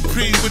 Huey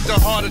P with the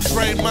heart of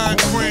Draymond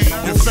Green.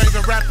 Your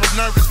favorite rapper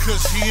nervous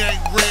cause he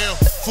ain't real.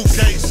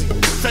 Fugazi,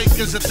 fake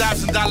as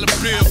 $1,000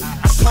 bill.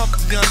 I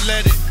pumped the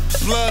unleaded,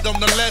 blood on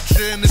the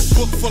ledger in this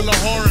book full of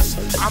horrors.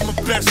 I'm a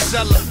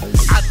bestseller,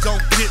 I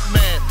don't get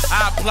mad,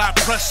 I apply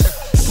pressure.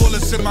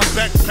 Bullets in my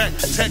backpack,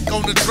 tech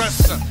on the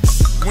dresser.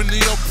 When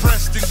the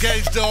oppressed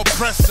engage the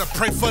oppressor,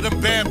 pray for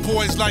them bad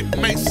boys like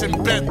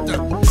Mason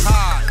Bethel.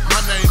 Hi,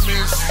 my name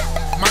is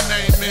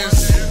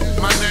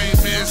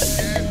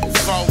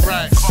Faux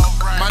Rack.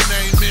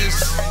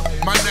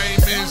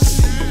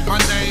 My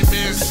name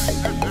is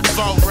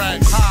Faux Rack.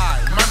 Hi,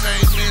 my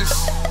name is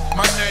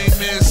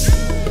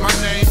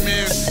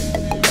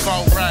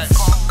Faux Rack.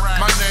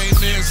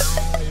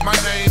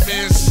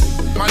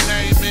 My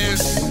name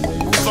is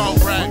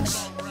Faux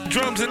Racks.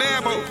 Drums and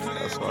ammo.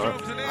 That's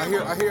hard.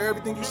 I hear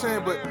everything you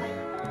saying, but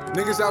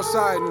niggas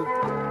outside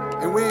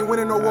and we ain't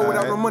winning no war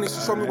without no money, so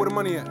show me where the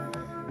money at.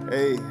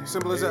 Hey.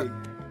 Simple as that.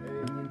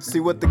 See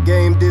what the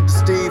game did to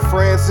Steve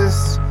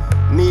Francis?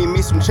 Need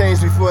me some change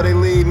before they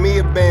leave me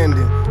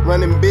abandoned.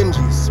 Running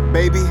binges,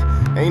 baby.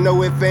 Ain't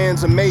no ifs,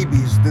 ands, or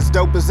maybes. This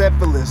dope is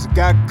effortless.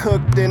 Got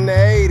cooked in the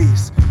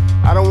 80s.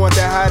 I don't want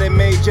that high that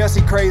made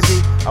Jesse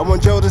crazy. I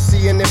want Joe to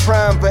see in their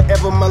prime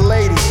forever, my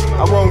lady.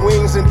 I want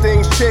wings and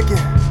things chicken.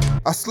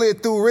 I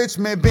slid through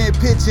Richmond, been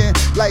pitching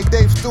like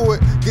Dave Stewart.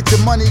 Get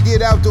your money,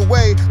 get out the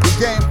way. The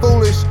game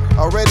foolish,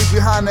 already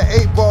behind the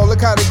 8 ball.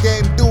 Look how the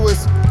game do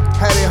us.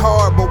 Had it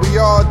hard, but we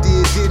all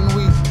did, didn't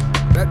we?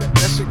 That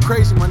shit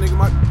crazy, my nigga.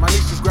 My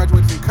niece just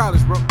graduated from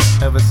college, bro.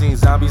 Ever seen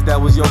zombies that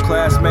was your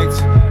classmates?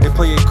 They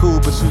play it cool,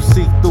 but you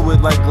see through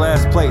it like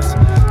glass plates.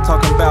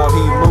 Talking about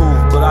he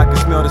moved, but I can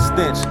smell the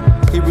stench.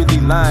 He really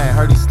lying,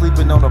 heard he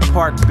sleeping on a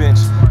park bench.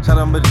 Shot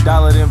him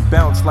 $1, then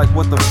bounce like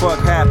what the fuck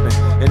happened.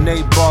 And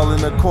they ball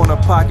in the corner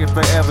pocket,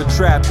 forever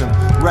trapped him.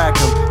 Rack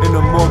him in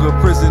the morgue of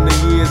prison, a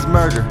year's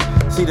murder.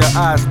 See the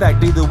eyes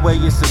stacked, either way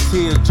it's a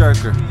tear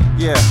jerker.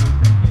 Yeah.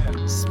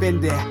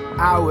 Spending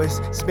hours,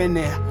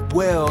 spinning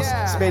wheels,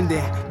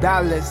 spending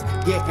dollars,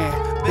 getting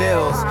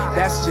bills.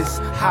 That's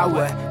just how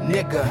a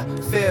nigga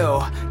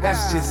feel.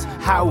 That's just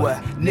how a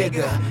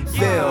nigga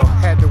feel.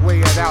 Had to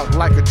weigh it out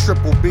like a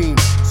triple beam.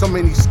 So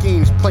many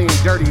schemes playing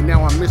dirty,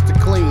 now I'm Mr.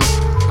 Clean.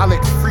 I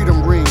let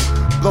freedom ring,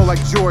 blow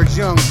like George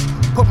Young.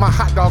 Put my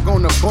hot dog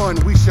on the bun,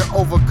 we should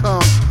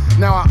overcome.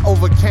 Now I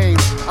overcame,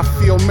 I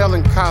feel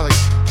melancholy.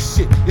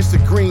 Shit, it's a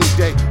green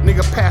day,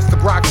 nigga pass the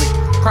broccoli.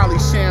 Probably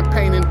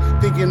champagneing,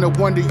 thinking of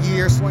wonder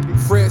years.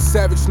 Fred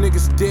Savage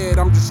niggas dead,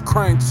 I'm just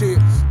crying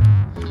tears.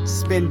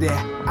 Spending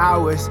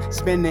hours,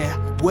 spinning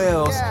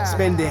wheels,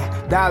 spending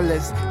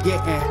dollars,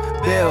 getting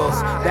bills.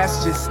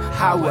 That's just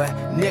how a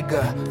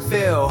nigga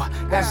feel.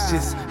 That's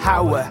just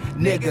how a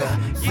nigga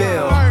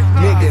feel.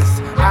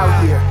 Niggas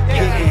out here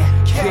getting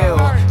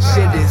killed.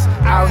 Shit is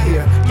out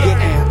here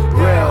getting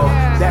real.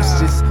 That's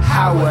just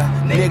how a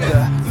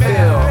nigga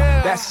feel.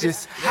 That's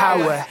just how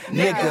a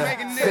nigga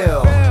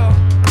feel.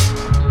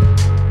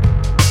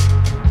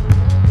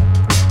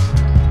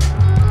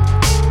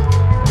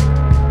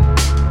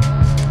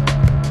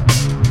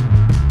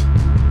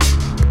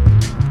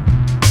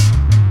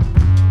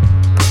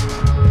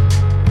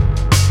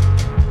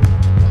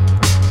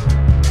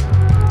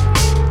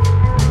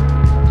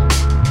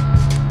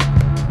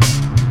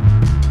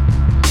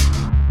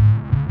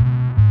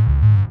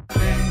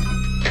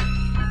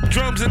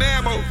 Drums and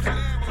ammo.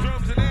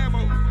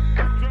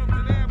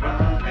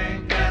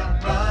 Running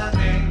and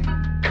running.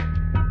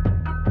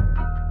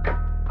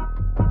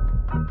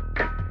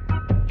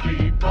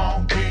 Keep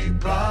on,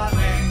 keep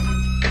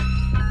running.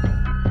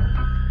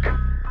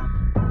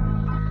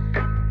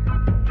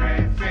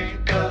 Can't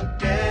think the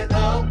dead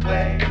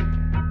away.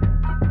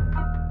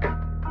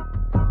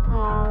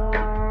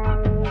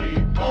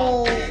 Keep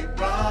on, keep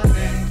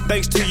running.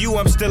 Thanks to you,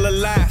 I'm still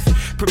alive.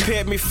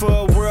 Prepared me for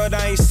a world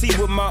I ain't see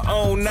with my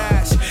own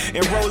eyes.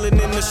 And rolling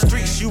in the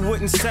streets, you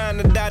wouldn't sign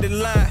a dotted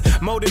line.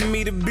 Molded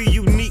me to be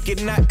unique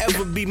and not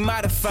ever be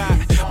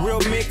modified. Real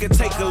men could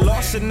take a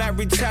loss and not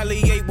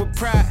retaliate with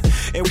pride.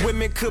 And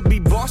women could be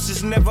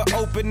bosses, never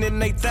opening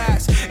their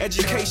thighs.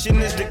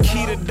 Education is the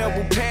key to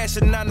double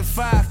passion, 9 to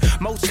 5.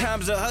 Most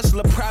times a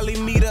hustler probably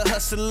meet a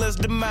hustler's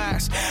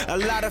demise. A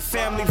lot of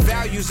family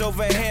values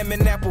over ham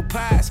and apple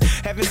pies.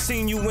 Haven't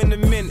seen you in a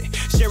minute.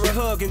 Share a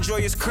hug,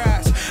 enjoy his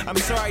cries. I'm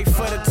sorry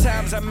for the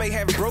times I may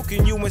have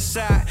broken you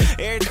inside.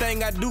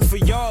 Everything I do for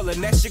y'all,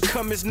 and that should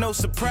come as no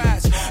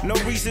surprise. No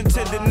reason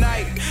to deny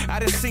it. I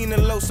done seen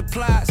the low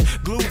supplies.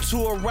 Glued to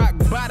a rock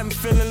bottom,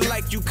 feeling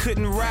like you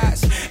couldn't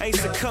rise. Ain't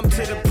succumb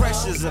to the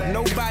pressures of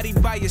nobody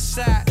by your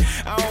side.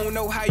 I don't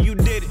know how you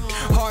did it.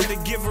 Hard to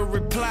give a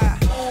reply.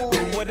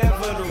 But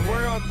whatever the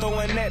world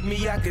throwing at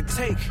me, I could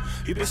take.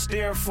 You've been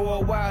staring for a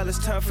while. It's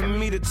time for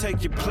me to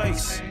take your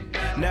place.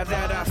 Now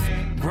that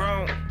I've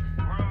grown,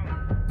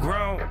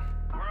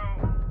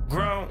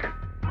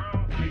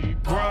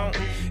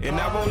 and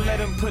I won't let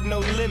them put no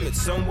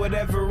limits on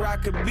whatever I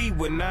could be.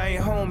 When I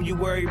ain't home, you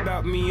worry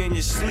about me in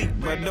your sleep.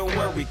 But don't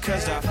worry,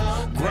 cause I've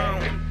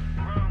grown.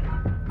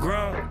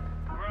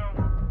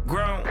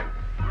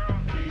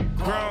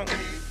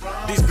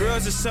 These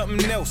girls are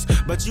something else,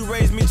 but you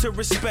raised me to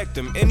respect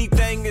them.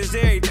 Anything is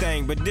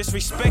everything, but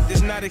disrespect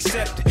is not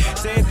accepted.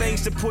 Saying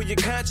things to pull your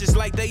conscience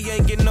like they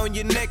yanking on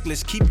your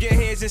necklace. Keep your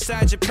hands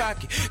inside your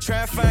pocket,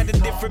 try and find a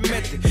different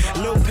method.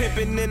 Lil'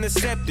 pimpin'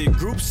 intercepted,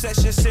 group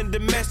sessions send a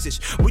message.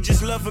 We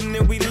just love them,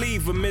 then we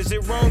leave them. Is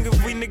it wrong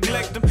if we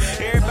neglect them?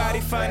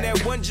 Everybody find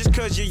that one just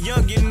cause you're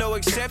young, you're no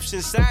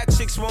exception. Side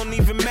chicks won't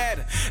even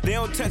matter, they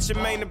don't touch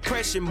them, ain't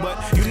impression. But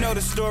you know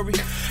the story,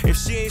 if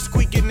she ain't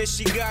squeaking then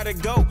she gotta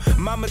go.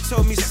 Mama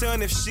told me,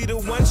 son, if she the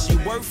one, she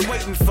worth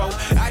waiting for.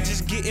 I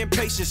just get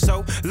impatient,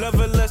 so love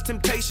her less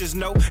temptations,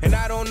 no. And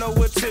I don't know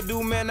what to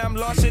do, man, I'm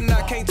lost and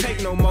I can't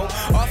take no more.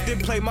 Often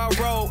play my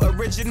role,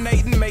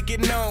 originating, make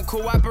it known.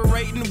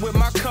 Cooperating with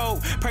my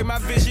code, pray my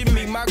vision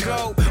meet my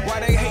goal. Why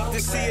they hate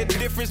to see a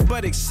difference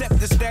but accept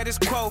the status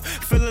quo.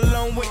 Feel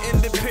alone with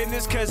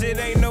independence cause it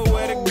ain't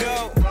nowhere to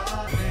go.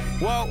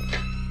 Whoa.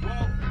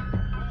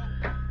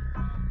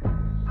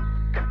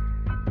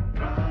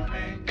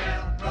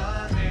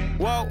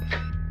 Whoa.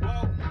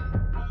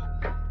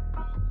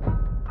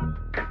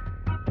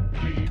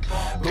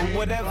 But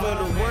whatever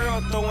the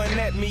world throwing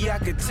at me, I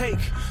could take.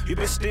 You've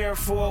been staring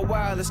for a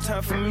while, it's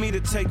time for me to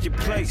take your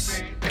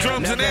place.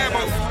 Drums and ammo.